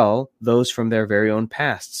 as well those from their very own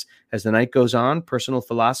pasts. As the night goes on, personal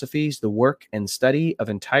philosophies, the work and study of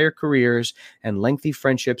entire careers, and lengthy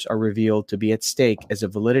friendships are revealed to be at stake as the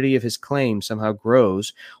validity of his claim somehow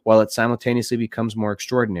grows while it simultaneously becomes more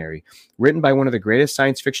extraordinary. Written by one of the greatest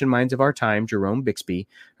science fiction minds of our time, Jerome Bixby,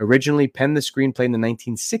 originally penned the screenplay in the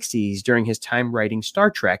 1960s during his time writing Star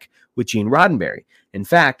Trek with Gene Roddenberry. In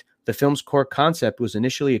fact, the film's core concept was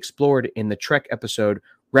initially explored in the Trek episode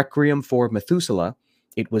Requiem for Methuselah.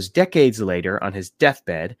 It was decades later, on his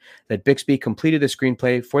deathbed, that Bixby completed the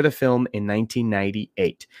screenplay for the film in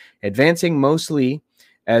 1998. Advancing mostly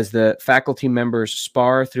as the faculty members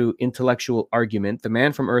spar through intellectual argument, The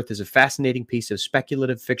Man from Earth is a fascinating piece of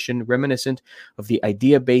speculative fiction reminiscent of the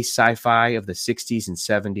idea-based sci-fi of the 60s and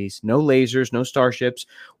 70s. No lasers, no starships,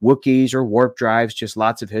 Wookiees, or warp drives, just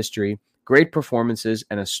lots of history. Great performances,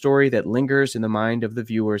 and a story that lingers in the mind of the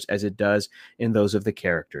viewers as it does in those of the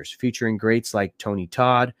characters, featuring greats like Tony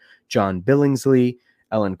Todd, John Billingsley,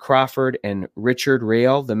 Ellen Crawford, and Richard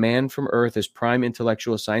Rayl. The Man from Earth is prime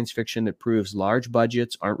intellectual science fiction that proves large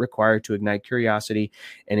budgets aren't required to ignite curiosity,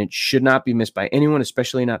 and it should not be missed by anyone,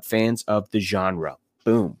 especially not fans of the genre.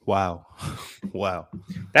 Boom. Wow. Wow.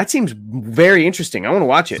 That seems very interesting. I want to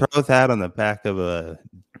watch it. Throw that on the back of a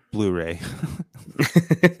Blu-ray.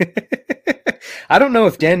 I don't know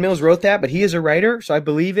if Dan Mills wrote that, but he is a writer, so I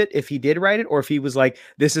believe it if he did write it, or if he was like,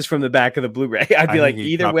 this is from the back of the Blu-ray. I'd be like,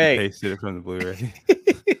 either way. Pasted it from the Blu-ray.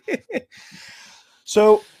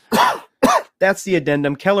 So that's the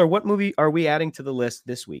addendum. Keller, what movie are we adding to the list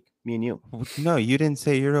this week? Me and you. No, you didn't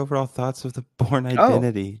say your overall thoughts of the Bourne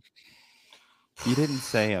Identity. You didn't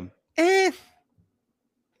say them. You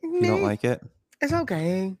don't like it? It's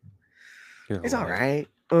okay. It's all right.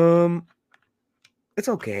 It's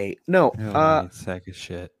okay. No, sack of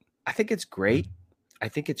shit. I think it's great. I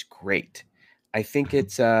think it's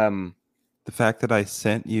the fact that I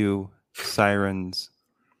sent you Sirens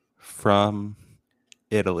from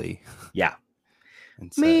Italy. Yeah.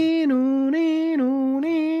 And said,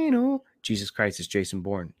 Jesus Christ, it's Jason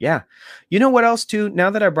Bourne. Yeah. You know what else too? Now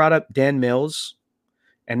that I brought up Dan Mills,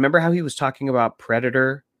 and remember how he was talking about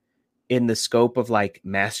Predator in the scope of like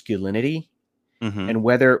masculinity, and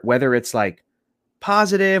whether it's like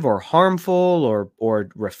positive or harmful or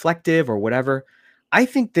reflective or whatever. I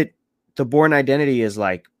think that the Bourne Identity is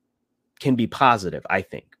like, can be positive, I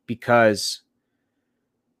think, because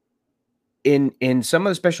in some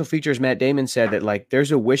of the special features, Matt Damon said that like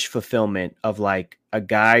there's a wish fulfillment of like a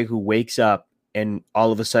guy who wakes up and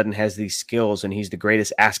all of a sudden has these skills and he's the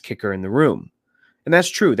greatest ass kicker in the room. And that's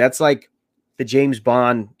true. That's like the James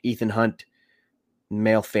Bond, Ethan Hunt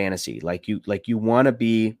male fantasy. Like you want to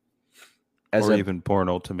be even Bourne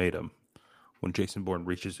Ultimatum, when Jason Bourne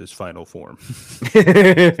reaches his final form.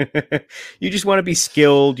 You just want to be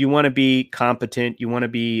skilled. You want to be competent. You want to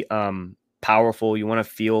be powerful. You want to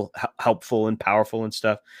feel helpful and powerful and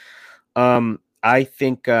stuff. I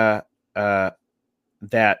think that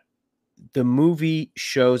the movie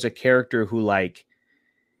shows a character who like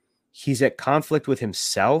he's at conflict with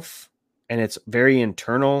himself, and it's very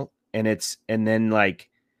internal, and then like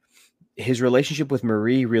his relationship with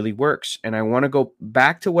Marie really works. And I want to go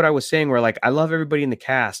back to what I was saying, where like I love everybody in the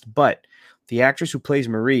cast, but the actress who plays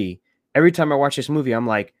Marie, every time I watch this movie, I'm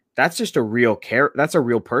like, that's just a real that's a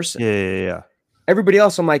real person. Yeah. Everybody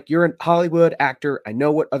else, I'm like, you're a Hollywood actor. I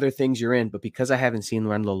know what other things you're in, but because I haven't seen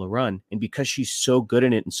Run Lola Run, and because she's so good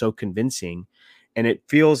in it and so convincing, and it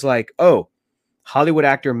feels like, oh, Hollywood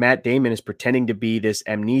actor Matt Damon is pretending to be this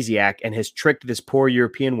amnesiac and has tricked this poor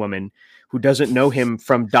European woman who doesn't know him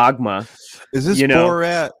from Dogma. Is this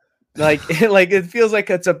Borat? Like it feels like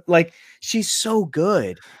it's like she's so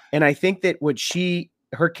good. And I think that what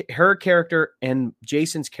her character and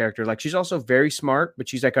Jason's character, like she's also very smart, but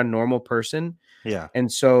she's like a normal person. Yeah. And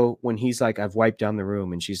so when he's like, I've wiped down the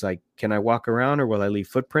room, and she's like, can I walk around or will I leave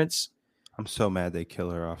footprints? I'm so mad they kill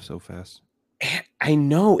her off so fast. I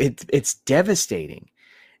know it's devastating.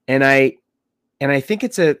 And I think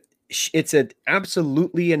it's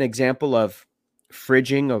absolutely an example of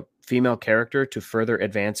fridging a female character to further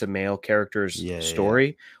advance a male character's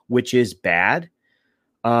story, which is bad.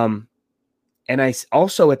 And I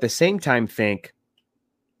also at the same time think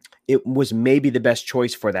it was maybe the best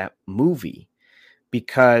choice for that movie,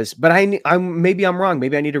 because, but I'm maybe I'm wrong.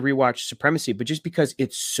 Maybe I need to rewatch Supremacy, but just because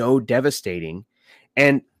it's so devastating,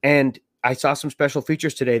 and I saw some special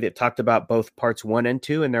features today that talked about both parts 1 and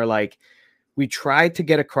 2, and they're like, we tried to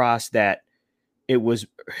get across that it was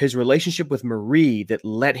his relationship with Marie that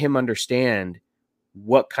let him understand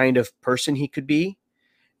what kind of person he could be.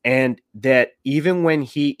 And that even when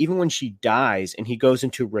she dies and he goes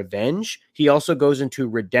into revenge, he also goes into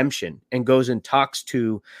redemption and goes and talks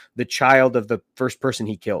to the child of the first person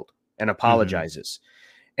he killed and apologizes.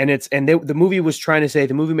 And the movie was trying to say,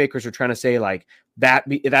 the movie makers are trying to say like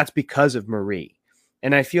that's because of Marie.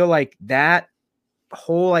 And I feel like that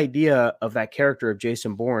whole idea of that character of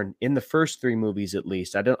Jason Bourne in the first 3 movies, at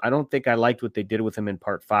least, I don't think I liked what they did with him in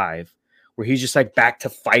part 5, where he's just like back to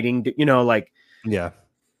fighting, like, yeah.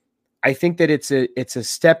 I think that it's a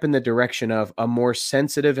step in the direction of a more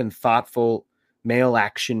sensitive and thoughtful male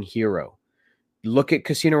action hero. Look at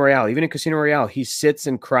Casino Royale. Even in Casino Royale, he sits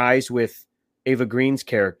and cries with Ava Green's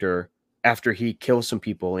character after he kills some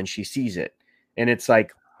people and she sees it. And it's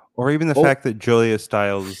like, or even the fact that Julia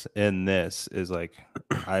Stiles in this is like,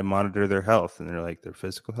 I monitor their health, and they're like, their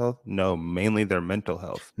physical health? No, mainly their mental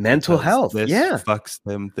health. Mental health. This fucks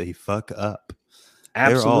them. They fuck up.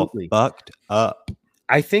 Absolutely. They're all fucked up.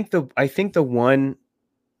 I think the one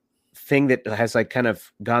thing that has like kind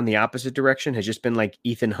of gone the opposite direction has just been like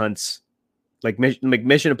Ethan Hunt's, like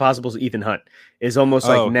Mission Impossible's Ethan Hunt is almost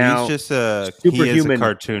like now he's just superhuman. He is a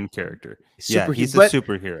cartoon character. He's a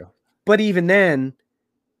superhero. But even then,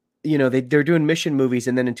 they're doing mission movies,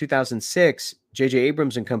 and then in 2006, J.J.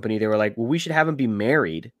 Abrams and company, they were like, well, we should have him be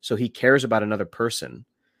married so he cares about another person,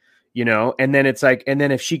 and then it's like, and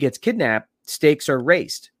then if she gets kidnapped, stakes are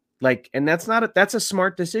raised. Like, and that's a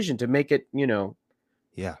smart decision to make it,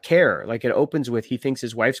 care. Like, it opens with, he thinks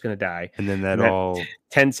his wife's going to die. And then that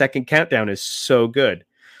 10-second countdown is so good.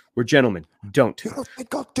 We're gentlemen. Don't. You don't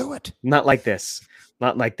think I'll do it? Not like this.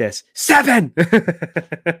 Not like this. 7.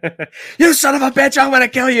 You son of a bitch. I'm going to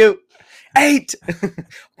kill you. 8.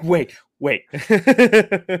 Wait.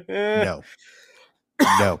 No.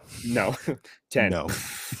 10. No.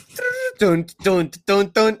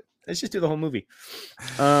 Don't. Let's just do the whole movie.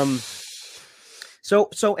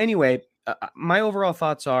 So anyway, my overall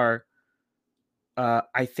thoughts are,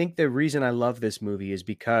 I think the reason I love this movie is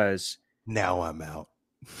because now I'm out.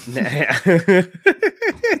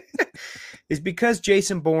 Is because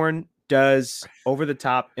Jason Bourne does over the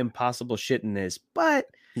top impossible shit in this, but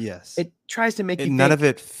yes, it tries to make you none of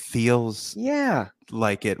it feels yeah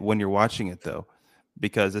like it when you're watching it though,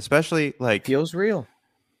 because especially like feels real.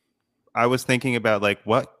 I was thinking about like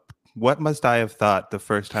what must I have thought the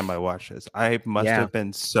first time I watched this? I must have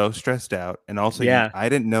been so stressed out, and also I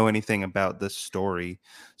didn't know anything about this story,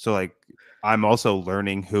 so like I'm also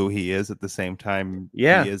learning who he is at the same time he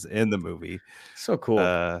is in the movie. So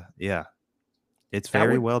cool. It's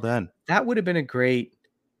very well done. That would have been a great.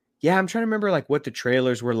 Yeah, I'm trying to remember like what the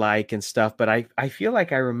trailers were like and stuff, but I feel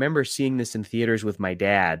like I remember seeing this in theaters with my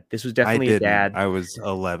dad. This was definitely a dad. I was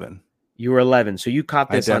 11. You were 11, so you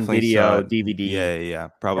caught this on video, DVD. Yeah.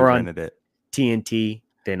 Probably rented it. TNT,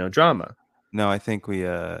 Dano Drama. No, I think we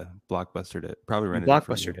Blockbustered it. Probably rented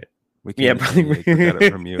Blockbustered it. We probably got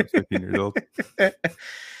it from you. 15 years old.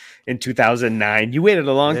 In 2009. You waited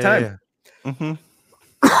a long time. Yeah. Mm-hmm.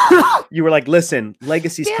 You were like, listen,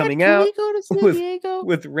 Legacy's coming out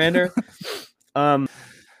with Renner. I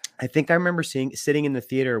think I remember sitting in the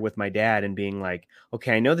theater with my dad and being like,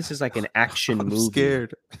 okay, I know this is like an action movie.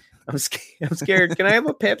 Scared. I'm scared. Can I have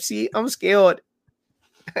a Pepsi? I'm scared.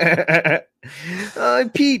 I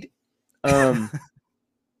peed. And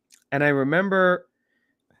I remember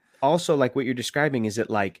also like what you're describing is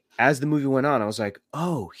that like as the movie went on, I was like,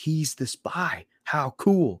 oh, he's the spy. How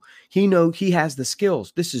cool. He has the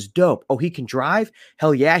skills. This is dope. Oh, he can drive?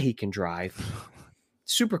 Hell yeah, he can drive.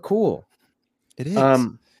 Super cool. It is.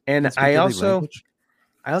 And I also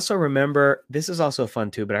remember, this is also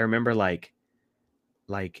fun too, but I remember like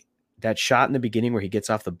that shot in the beginning where he gets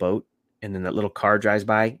off the boat and then that little car drives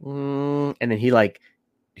by and then he's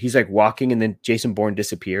like walking and then Jason Bourne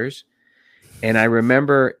disappears. And I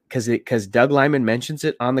remember because Doug Liman mentions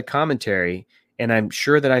it on the commentary, and I'm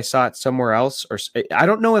sure that I saw it somewhere else, or I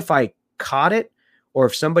don't know if I caught it or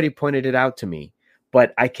if somebody pointed it out to me,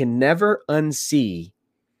 but I can never unsee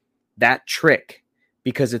that trick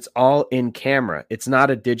because it's all in camera. It's not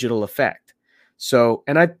a digital effect. So,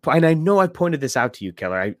 and I know I pointed this out to you,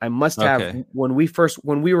 Keller. I must have when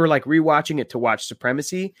we were like rewatching it to watch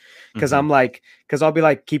Supremacy, because I'm like, because I'll be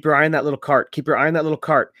like, keep your eye on that little cart, keep your eye on that little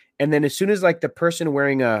cart. And then as soon as like the person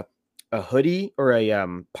wearing a hoodie or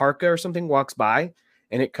a parka or something walks by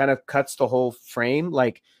and it kind of cuts the whole frame,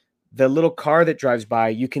 like the little car that drives by,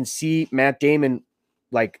 you can see Matt Damon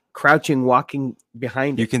like crouching, walking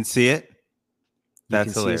behind it. You can see it. You That's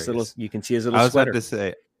can see hilarious. his little, you can see his little I was sweater. about to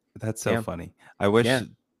say that's so Yeah. funny. I wish Yeah.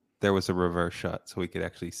 there was a reverse shot so we could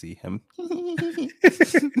actually see him.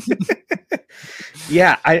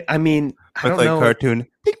 Yeah, I mean, I With don't like know. cartoon.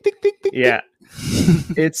 Tick, tick, tick, tick, Yeah,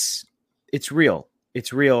 tick. it's real.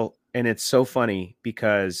 It's real, and it's so funny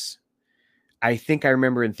because I think I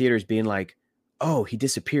remember in theaters being like, "Oh, he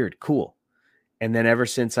disappeared. Cool." And then ever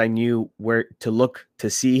since I knew where to look to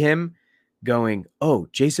see him, going, "Oh,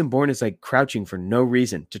 Jason Bourne is like crouching for no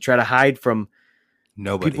reason to try to hide from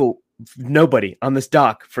Nobody. nobody on this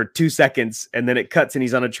dock for 2 seconds, and then it cuts and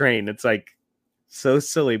he's on a train." It's like so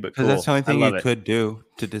silly, but Because cool. that's the only I thing love you it. could do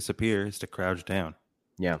to disappear is to crouch down.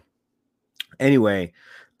 Yeah. Anyway,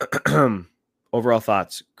 overall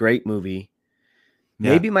thoughts. Great movie. Yeah.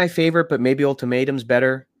 Maybe my favorite, but maybe Ultimatum's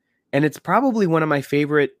better. And it's probably one of my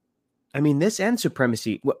favorite. I mean, this and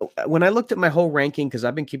Supremacy. When I looked at my whole ranking, because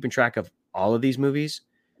I've been keeping track of all of these movies,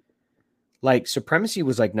 like Supremacy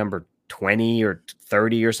was like number 20 or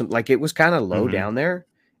 30 or something. Like it was kind of low Mhm. down there.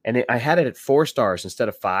 And I had it at 4 stars instead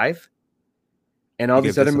of 5. And all You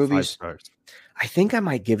these give other this a 5 movies, stars. I think I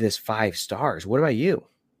might give this 5 stars. What about you?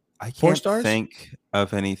 I 4 can't stars? think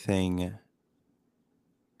of anything.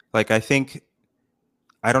 Like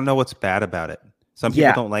I don't know what's bad about it. Some people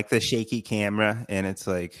Yeah. don't like the shaky camera, and it's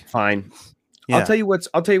like, Fine. yeah, I'll tell you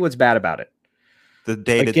what's bad about it. the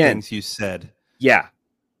dated Again. things you said. Yeah.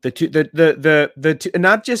 The two, the two,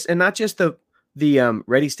 not just the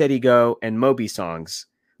Ready Steady Go and Moby songs,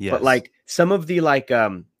 Yes. but like some of the like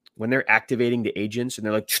when they're activating the agents and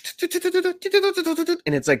they're like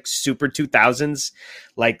and it's like super 2000s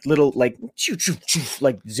like little like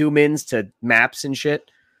zoom ins to maps and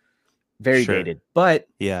shit. Very Sure. dated. But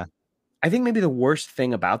yeah, I think maybe the worst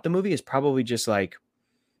thing about the movie is probably just like,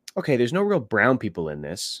 okay, there's no real brown people in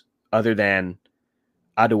this other than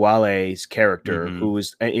Adewale's character, Mhm. who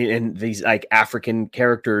is and these like African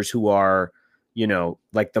characters who are, you know,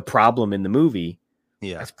 like the problem in the movie.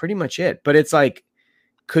 yeah. That's pretty much it. But it's like,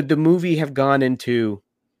 could the movie have gone into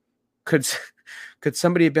could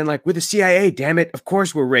somebody have been like, with the CIA, damn it, of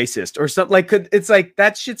course we're racist or something? Like, it's like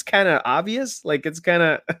that shit's kind of obvious. Like it's kind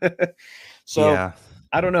of so yeah.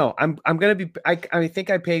 I don't know. I'm gonna be. I think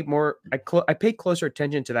I pay more. I pay closer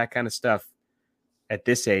attention to that kind of stuff at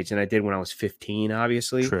this age than I did when I was 15.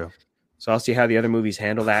 Obviously, True. so I'll see how the other movies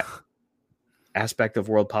handle that aspect of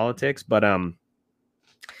world politics. But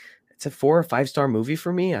it's a 4 or 5 star movie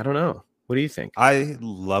for me. I don't know. What do you think? I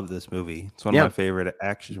love this movie. It's one Yeah. of my favorite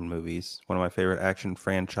action movies. One of my favorite action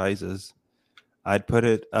franchises. I'd put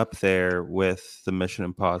it up there with the Mission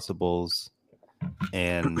Impossibles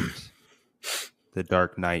and the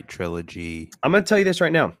Dark Knight trilogy. I'm gonna tell you this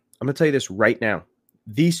right now.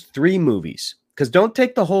 These 3 movies, because don't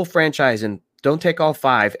take the whole franchise and don't take all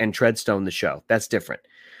 5 and Treadstone the show. That's different.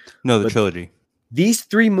 No, the But- trilogy. These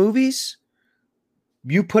 3 movies,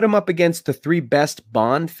 you put them up against the 3 best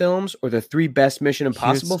Bond films or the 3 best Mission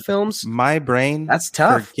Impossible Here's- films. My brain That's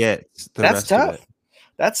tough. forgets the That's rest tough. of it.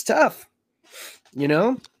 That's tough. You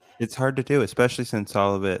know, It's hard to do, especially since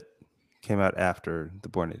all of it came out after The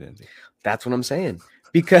Bourne Identity. that's what I'm saying.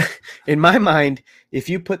 Because in my mind, if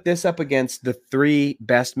you put this up against the 3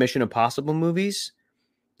 best Mission Impossible movies,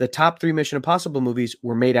 the top 3 Mission Impossible movies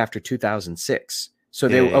were made after 2006. So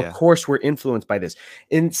they, Yeah. of course, were influenced by this.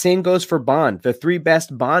 And same goes for Bond. The 3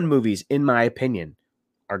 best Bond movies, in my opinion,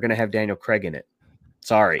 are going to have Daniel Craig in it.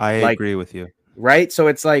 Sorry. I Like, agree with you. right? So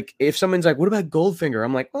it's like, if someone's like, what about Goldfinger?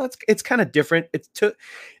 I'm like, well, it's kind of different. It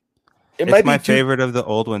It's might my be too, favorite of the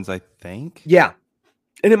old ones, I think. yeah.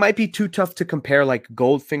 And it might be too tough to compare like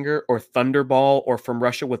Goldfinger or Thunderball or From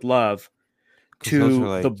Russia with Love 'Cause those to are,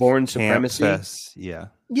 like, the Bourne camp Supremacy. fests. Yeah.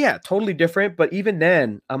 Yeah, totally different. But even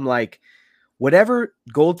then, I'm like, whatever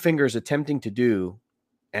Goldfinger is attempting to do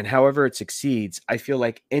and however it succeeds, I feel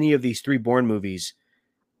like any of these 3 Bourne movies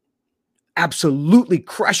absolutely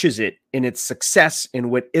crushes it in its success in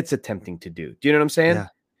what it's attempting to do. Do you know what I'm saying? Yeah.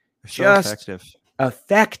 They're so Just- effective.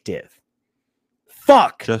 Effective.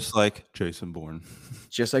 Fuck. Just like Jason Bourne.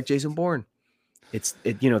 Just like Jason Bourne.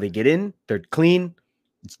 You know, they get in, they're clean,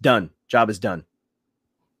 it's done. Job is done.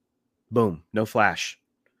 Boom. No flash.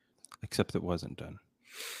 Except it wasn't done.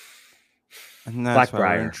 And that's why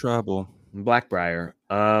we're in Blackbriar. trouble. Blackbriar.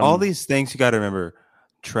 All these things you got to remember.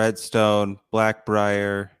 Treadstone,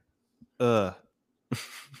 Blackbriar. Ugh.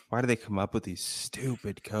 Why do they come up with these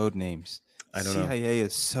stupid code names? I don't know. CIA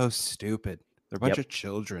is so stupid. They're a bunch Yep. of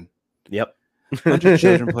children. Yep. Bunch of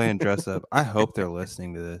children playing dress up. I hope they're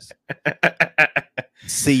listening to this.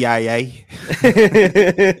 CIA.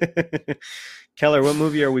 Keller, what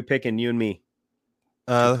movie are we picking? You and me.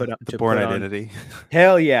 The to Bourne put on. Identity.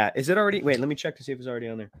 Hell yeah! Is it already? Wait, let me check to see if it's already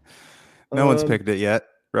on there. No one's picked it yet,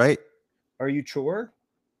 right? Are you sure?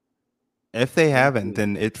 If they haven't,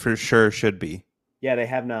 then it for sure should be. Yeah, they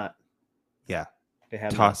have not. Yeah. They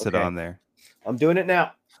have Toss not. it on there. I'm doing it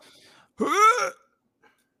now.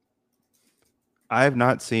 I have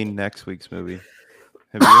not seen next week's movie.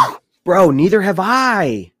 Have you? Bro, neither have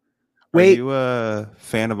I. Wait. Are you a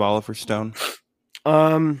fan of Oliver Stone?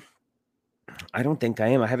 I don't think I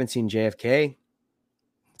am. I haven't seen JFK.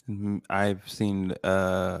 I've seen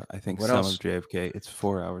I think What some else? of JFK. It's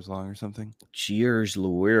 4 hours long or something. Cheers,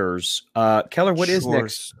 Louiers. Keller, what is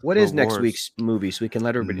next? What is next week's movie so we can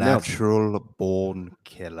let everybody know? Natural Born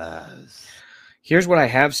Killers. Here's what I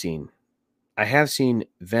have seen. I have seen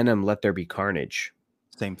Venom, Let There Be Carnage.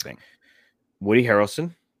 Same thing. Woody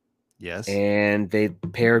Harrelson. Yes. And they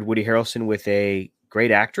paired Woody Harrelson with a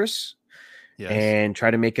great actress. Yes. And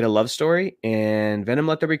try to make it a love story. And Venom,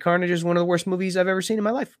 Let There Be Carnage is one of the worst movies I've ever seen in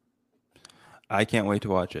my life. I can't wait to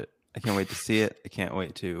watch it. I can't wait to see it. I can't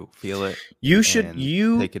wait to feel it. You should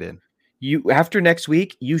take it in. You after next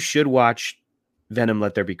week, you should watch Venom,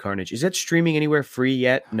 Let There Be Carnage. Is it streaming anywhere free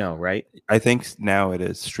yet? No, right? I think now it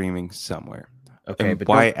is streaming somewhere. Okay, And but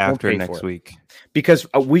why don't after pay next for it. week? Because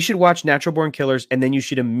we should watch Natural Born Killers, and then you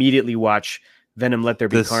should immediately watch Venom, Let There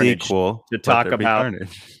Be The Carnage sequel to Let talk There Be about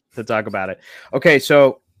Carnage. it. Okay,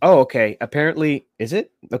 so okay. Apparently, is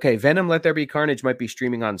it okay? Venom, Let There Be Carnage might be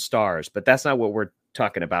streaming on Stars, but that's not what we're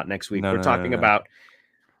talking about next week. No, we're no, talking no. about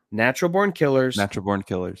Natural Born Killers, Natural Born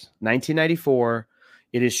Killers. 1994.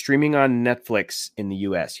 It is streaming on Netflix in the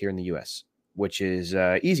U.S. here in the U.S., which is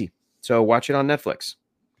easy. So watch it on Netflix.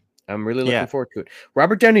 I'm really looking forward to it.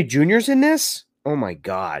 Robert Downey Jr.'s in this. Oh my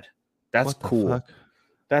god, that's What the cool. fuck?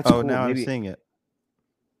 That's Oh, cool. now Maybe- I'm seeing it.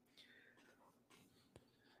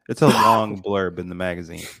 It's a long blurb in the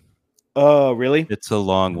magazine. Oh, really? It's a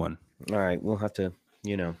long one. All right, we'll have to,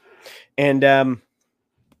 And I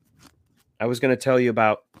was going to tell you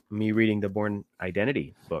about me reading the Bourne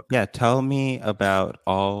Identity book. Yeah, tell me about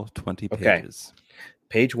all 20 Okay. pages.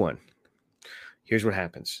 Page 1. Here's what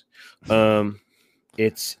happens.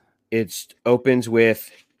 It's opens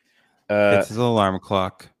with It's his alarm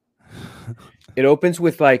clock. it opens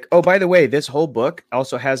with like, oh, by the way, this whole book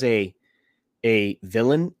also has a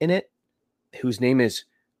villain in it whose name is,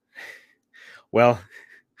 well,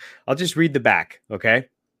 I'll just read the back, okay?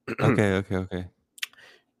 Okay.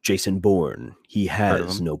 Jason Bourne, he Heard of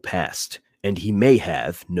has him. no past, and he may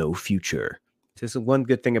have no future. This is one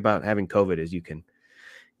good thing about having COVID is you can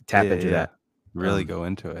tap into that Really go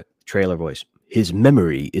into it. trailer voice. His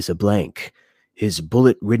memory is a blank. His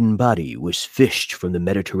bullet-ridden body was fished from the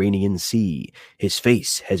Mediterranean Sea. His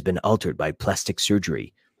face has been altered by plastic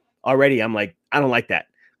surgery. Already, I'm like, I don't like that.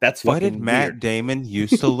 That's What fucking did Matt weird. Damon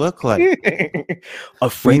used to look like? A We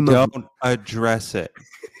frame of don't address it.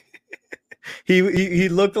 he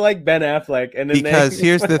looked like Ben Affleck, and then Because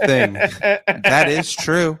here's the thing. That is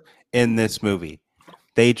true in this movie.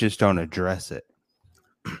 They just don't address it.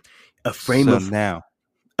 a frame So of now.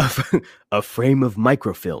 a frame of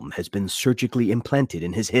microfilm has been surgically implanted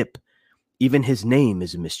in his hip. Even his name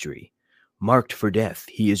is a mystery. Marked for death,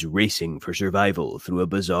 he is racing for survival through a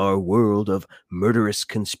bizarre world of murderous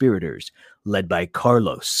conspirators led by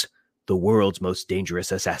Carlos, the world's most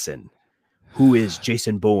dangerous assassin. Who is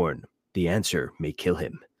Jason Bourne? The answer may kill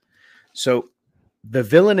him. So the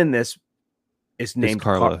villain in this is named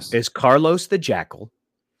Carlos. is Carlos the Jackal.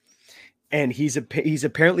 And he's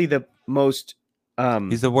apparently the most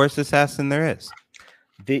He's the worst assassin there is.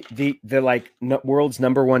 the like world's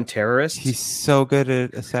number one terrorist. He's so good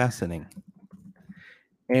at assassinating.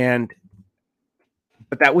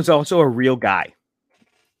 But that was also a real guy.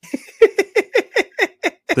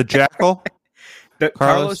 The Jackal?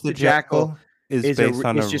 Carlos the Jackal is is based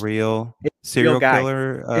on it's a just- real it's a serial real guy.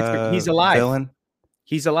 killer He's alive. villain.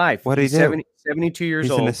 He's alive. What'd he He's do? 72 years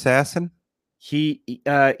He's old. an assassin? He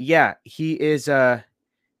is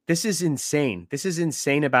this is insane. This is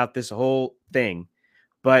insane about this whole thing.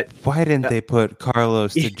 But Why didn't they put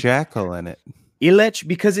Carlos the Jackal in it? Ilech,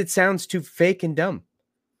 because it sounds too fake and dumb.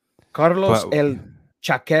 Carlos But- el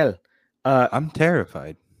Chacal. I'm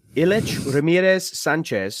terrified. Ilech Ramirez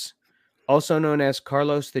Sanchez, also known as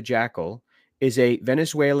Carlos the Jackal, is a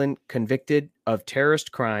Venezuelan convicted of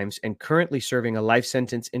terrorist crimes and currently serving a life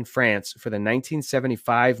sentence in France for the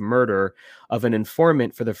 1975 murder of an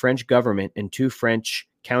informant for the French government and 2 French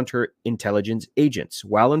counterintelligence agents.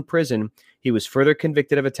 While in prison, he was further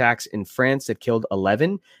convicted of attacks in France that killed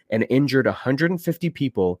 11 and injured 150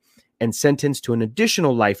 people, and sentenced to an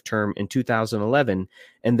additional life term in 2011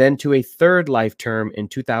 and then to a third life term in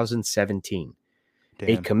 2017.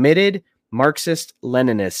 a committed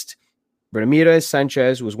Marxist-Leninist. Ramirez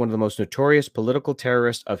Sanchez was one of the most notorious political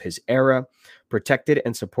terrorists of his era, protected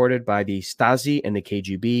and supported by the Stasi and the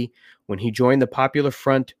KGB. When he joined the Popular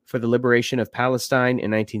Front for the Liberation of Palestine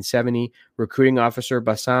in 1970, recruiting officer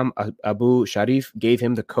Bassam Abu Sharif gave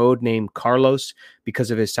him the code name Carlos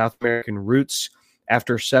because of his South American roots.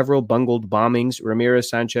 After several bungled bombings, Ramirez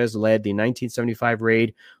Sanchez led the 1975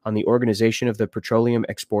 raid on the Organization of the Petroleum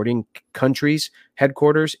Exporting Countries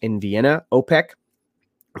headquarters in Vienna, OPEC,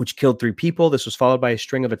 which killed 3 people. This was followed by a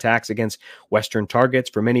string of attacks against Western targets.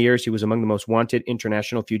 For many years, he was among the most wanted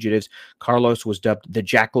international fugitives. Carlos was dubbed the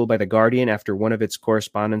Jackal by The Guardian after one of its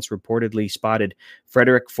correspondents reportedly spotted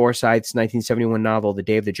Frederick Forsyth's 1971 novel, The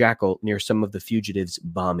Day of the Jackal, near some of the fugitives'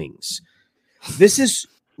 bombings. This is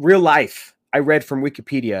real life. I read from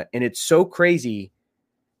Wikipedia, and it's so crazy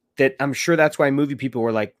that I'm sure that's why movie people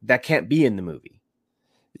were like, that can't be in the movie.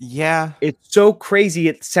 Yeah. It's so crazy.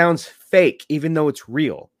 It sounds fake, even though it's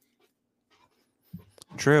real.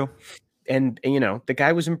 True. And you know, the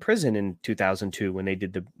guy was in prison in 2002 when they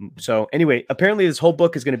did the. So anyway, apparently this whole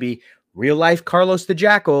book is going to be real life Carlos the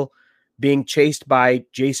Jackal being chased by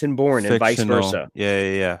Jason Bourne and vice versa.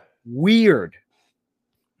 Yeah. Weird.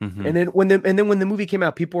 Mm-hmm. And then when the movie came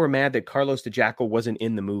out, people were mad that Carlos the Jackal wasn't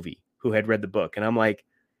in the movie, who had read the book. And I'm like,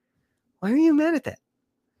 why are you mad at that?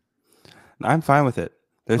 I'm fine with it.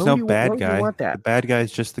 There's no bad guy. Want that? The bad guy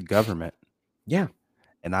is just the government. Yeah.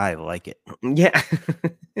 And I like it. Yeah.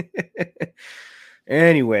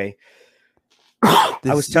 Anyway, I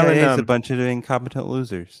was telling it's a bunch of incompetent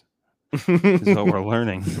losers. This is what we're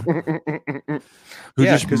learning. Who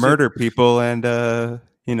just murder people and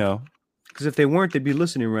you know. Because if they weren't, they'd be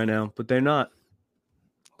listening right now, but they're not.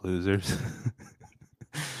 Losers.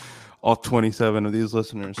 All 27 of these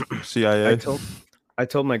listeners, CIA. I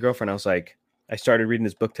told my girlfriend, I was like, I started reading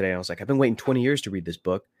this book today. I was like, I've been waiting 20 years to read this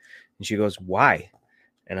book. And she goes, why?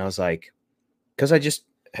 And I was like, because I just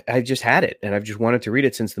had it. And I've just wanted to read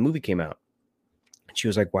it since the movie came out. And she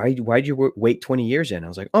was like, why'd you wait 20 years in? I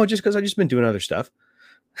was like, oh, just because I've just been doing other stuff.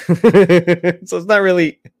 So it's not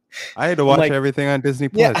really. I had to watch everything on Disney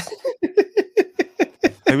Plus. Yeah.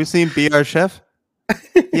 Have you seen Be Our Chef?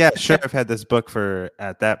 Yeah, sure. I've had this book for,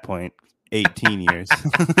 at that point, 18 years.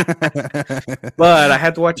 But I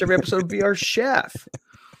had to watch every episode of Be Our Chef.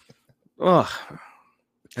 Oh,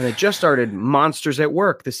 and it just started Monsters at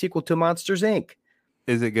Work, the sequel to Monsters, Inc.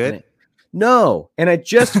 Is it good? No. And I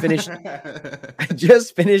just finished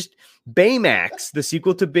Baymax, the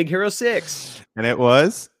sequel to Big Hero 6. And it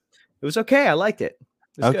was? It was okay. I liked it.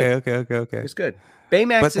 Okay. It was good.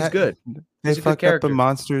 Baymax is good. They fucked up a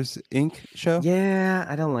Monsters Inc. show? Yeah,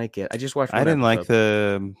 I don't like it. I just watched. I didn't like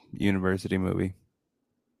the university movie.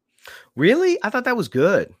 Really? I thought that was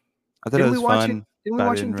good. I thought it was fun. Didn't we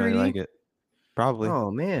watch it in 3D? Really like it. Probably. Oh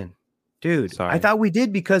man, dude! Sorry. I thought we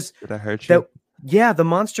did because did I hurt you? Yeah, the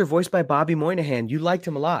monster voiced by Bobby Moynihan. You liked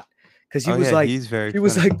him a lot because he was like, he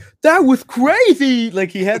was like, that was crazy. Like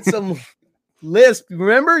he had some lisp.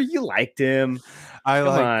 Remember, you liked him. I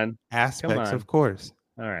like aspects, of course.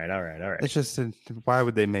 All right. It's just, why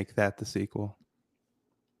would they make that the sequel?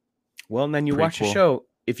 Well, and then you watch the show.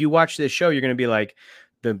 If you watch this show, you're going to be like,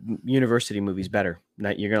 the university movie's better.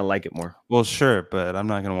 You're going to like it more. Well, sure, but I'm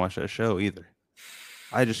not going to watch that show either.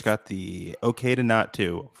 I just got the okay to not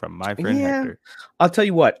to from my friend Hector. I'll tell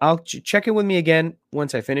you what. I'll check in with me again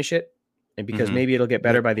once I finish it, and because maybe it'll get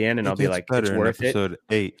better by the end, and I'll be like, it's worth it. Episode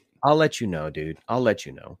 8. I'll let you know, dude. I'll let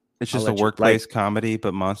you know. It's just a workplace comedy,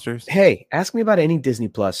 but monsters. Hey, ask me about any Disney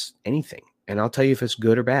Plus anything, and I'll tell you if it's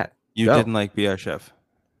good or bad. You didn't like Be Our Chef?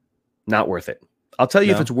 Not worth it. I'll tell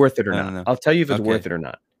you if it's worth it or not. No. I'll tell you if it's worth it or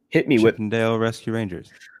not. Hit me with Chippendale Rescue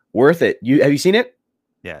Rangers. Worth it. Have you seen it?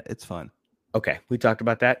 Yeah, it's fun. Okay, we talked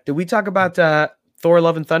about that. Did we talk about Thor: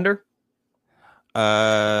 Love and Thunder?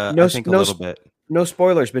 I think a little bit. No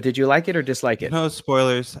spoilers, but did you like it or dislike it? No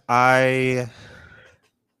spoilers. I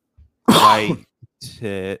liked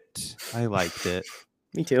it.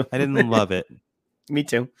 Me too. I didn't love it. Me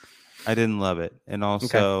too. I didn't love it. And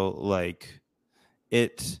also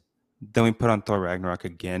then we put on Thor Ragnarok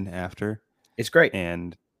again after. It's great.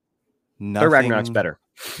 And Thor Ragnarok's better.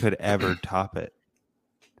 Could ever top it.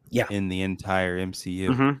 Yeah. In the entire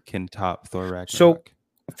MCU can top Thor Ragnarok. So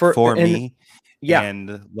for me, yeah.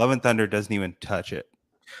 And Love and Thunder doesn't even touch it.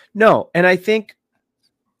 No, and I think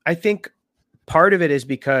part of it is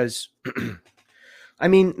because I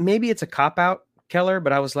mean, maybe it's a cop-out, Keller,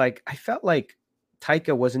 but I was like, I felt like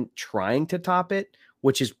Taika wasn't trying to top it,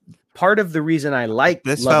 which is part of the reason I like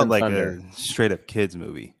this. Love felt and like Thunder. A straight up kids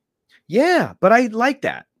movie. Yeah, but I like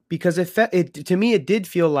that because to me it did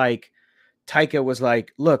feel like Taika was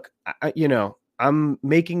like, look, I'm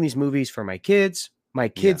making these movies for my kids. My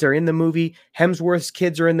kids are in the movie. Hemsworth's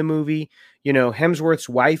kids are in the movie. You know, Hemsworth's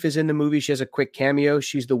wife is in the movie. She has a quick cameo.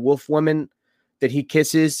 She's the wolf woman that he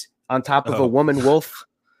kisses on top of a woman wolf,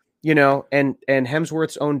 you know, and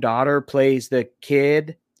Hemsworth's own daughter plays the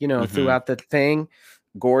kid, you know, throughout the thing,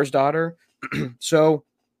 Gore's daughter. So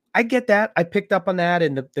I get that. I picked up on that.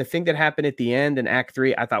 And the thing that happened at the end in Act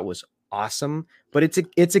 3, I thought was awesome. But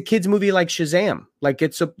it's a kid's movie like Shazam. Like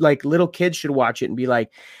like little kids should watch it and be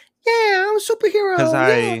like, yeah, I'm a superhero.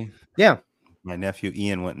 Because my nephew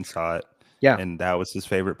Ian went and saw it. Yeah. And that was his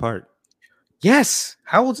favorite part. Yes.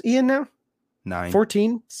 How old's Ian now? 9.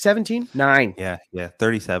 14, 17, 9. Yeah.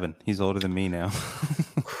 37. He's older than me now.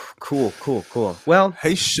 Cool. Well,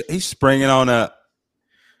 he's springing on up.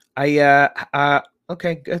 Okay,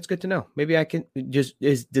 that's good to know. Maybe I can does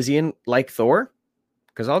Ian like Thor?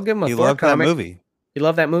 Because I'll give him a Thor comic. That movie. You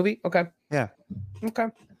love that movie? Okay. Yeah. Okay.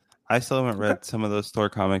 I still haven't read some of those Thor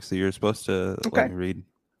comics that you're supposed to let me read.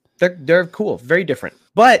 They're cool, very different.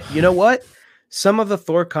 But you know what? Some of the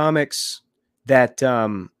Thor comics that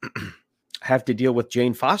have to deal with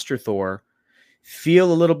Jane Foster Thor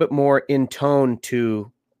feel a little bit more in tone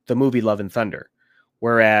to the movie Love and Thunder,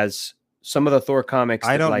 whereas some of the Thor comics,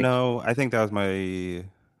 I don't know. I think that was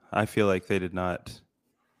I feel like they did not.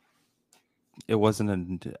 It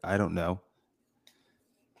wasn't I don't know.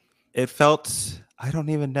 It felt. I don't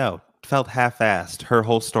even know. It felt half-assed. Her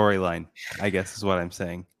whole storyline, I guess, is what I'm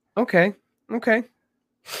saying. Okay.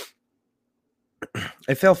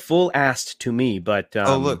 It felt full-assed to me, but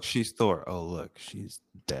oh look, she's Thor. Oh look, she's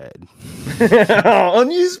dead. Oh,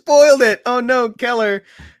 and you spoiled it. Oh no, Keller.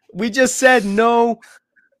 We just said no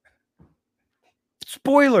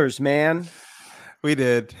spoilers, man. We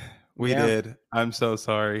did. I'm so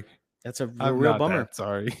sorry. That's a real bummer.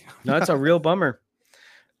 Sorry. No, it's a real bummer.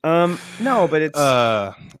 No, but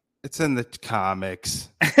it's in the comics.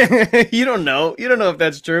 You don't know. You don't know if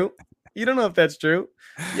that's true. You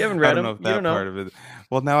haven't read them. You don't know. Part of it.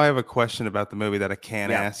 Well, now I have a question about the movie that I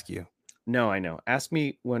can't ask you. No, I know. Ask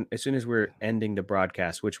me as soon as we're ending the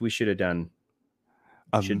broadcast, which we should have done.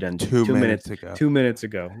 Should have done 2 minutes ago. 2 minutes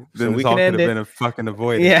ago. Then so we can end it. Been a fucking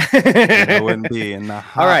avoided. Yeah, I wouldn't be in the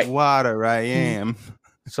hot water. I am.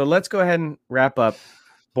 So let's go ahead and wrap up.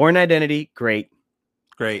 Born Identity, great.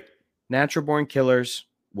 Natural Born Killers,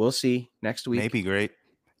 we'll see next week. Maybe great.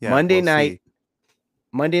 Yeah, Monday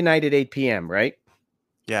night at 8 p.m. Right?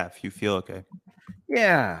 Yeah, if you feel okay.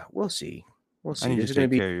 Yeah, we'll see. I need you to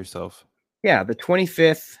take care of yourself. Yeah, the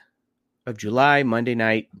 25th of July, Monday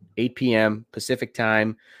night, 8 p.m. Pacific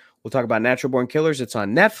time. We'll talk about Natural Born Killers. It's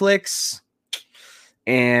on Netflix.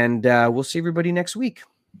 And we'll see everybody next week.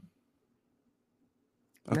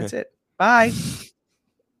 Okay. That's it. Bye.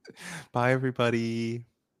 Bye, everybody.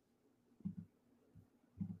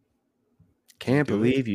 Can't believe you.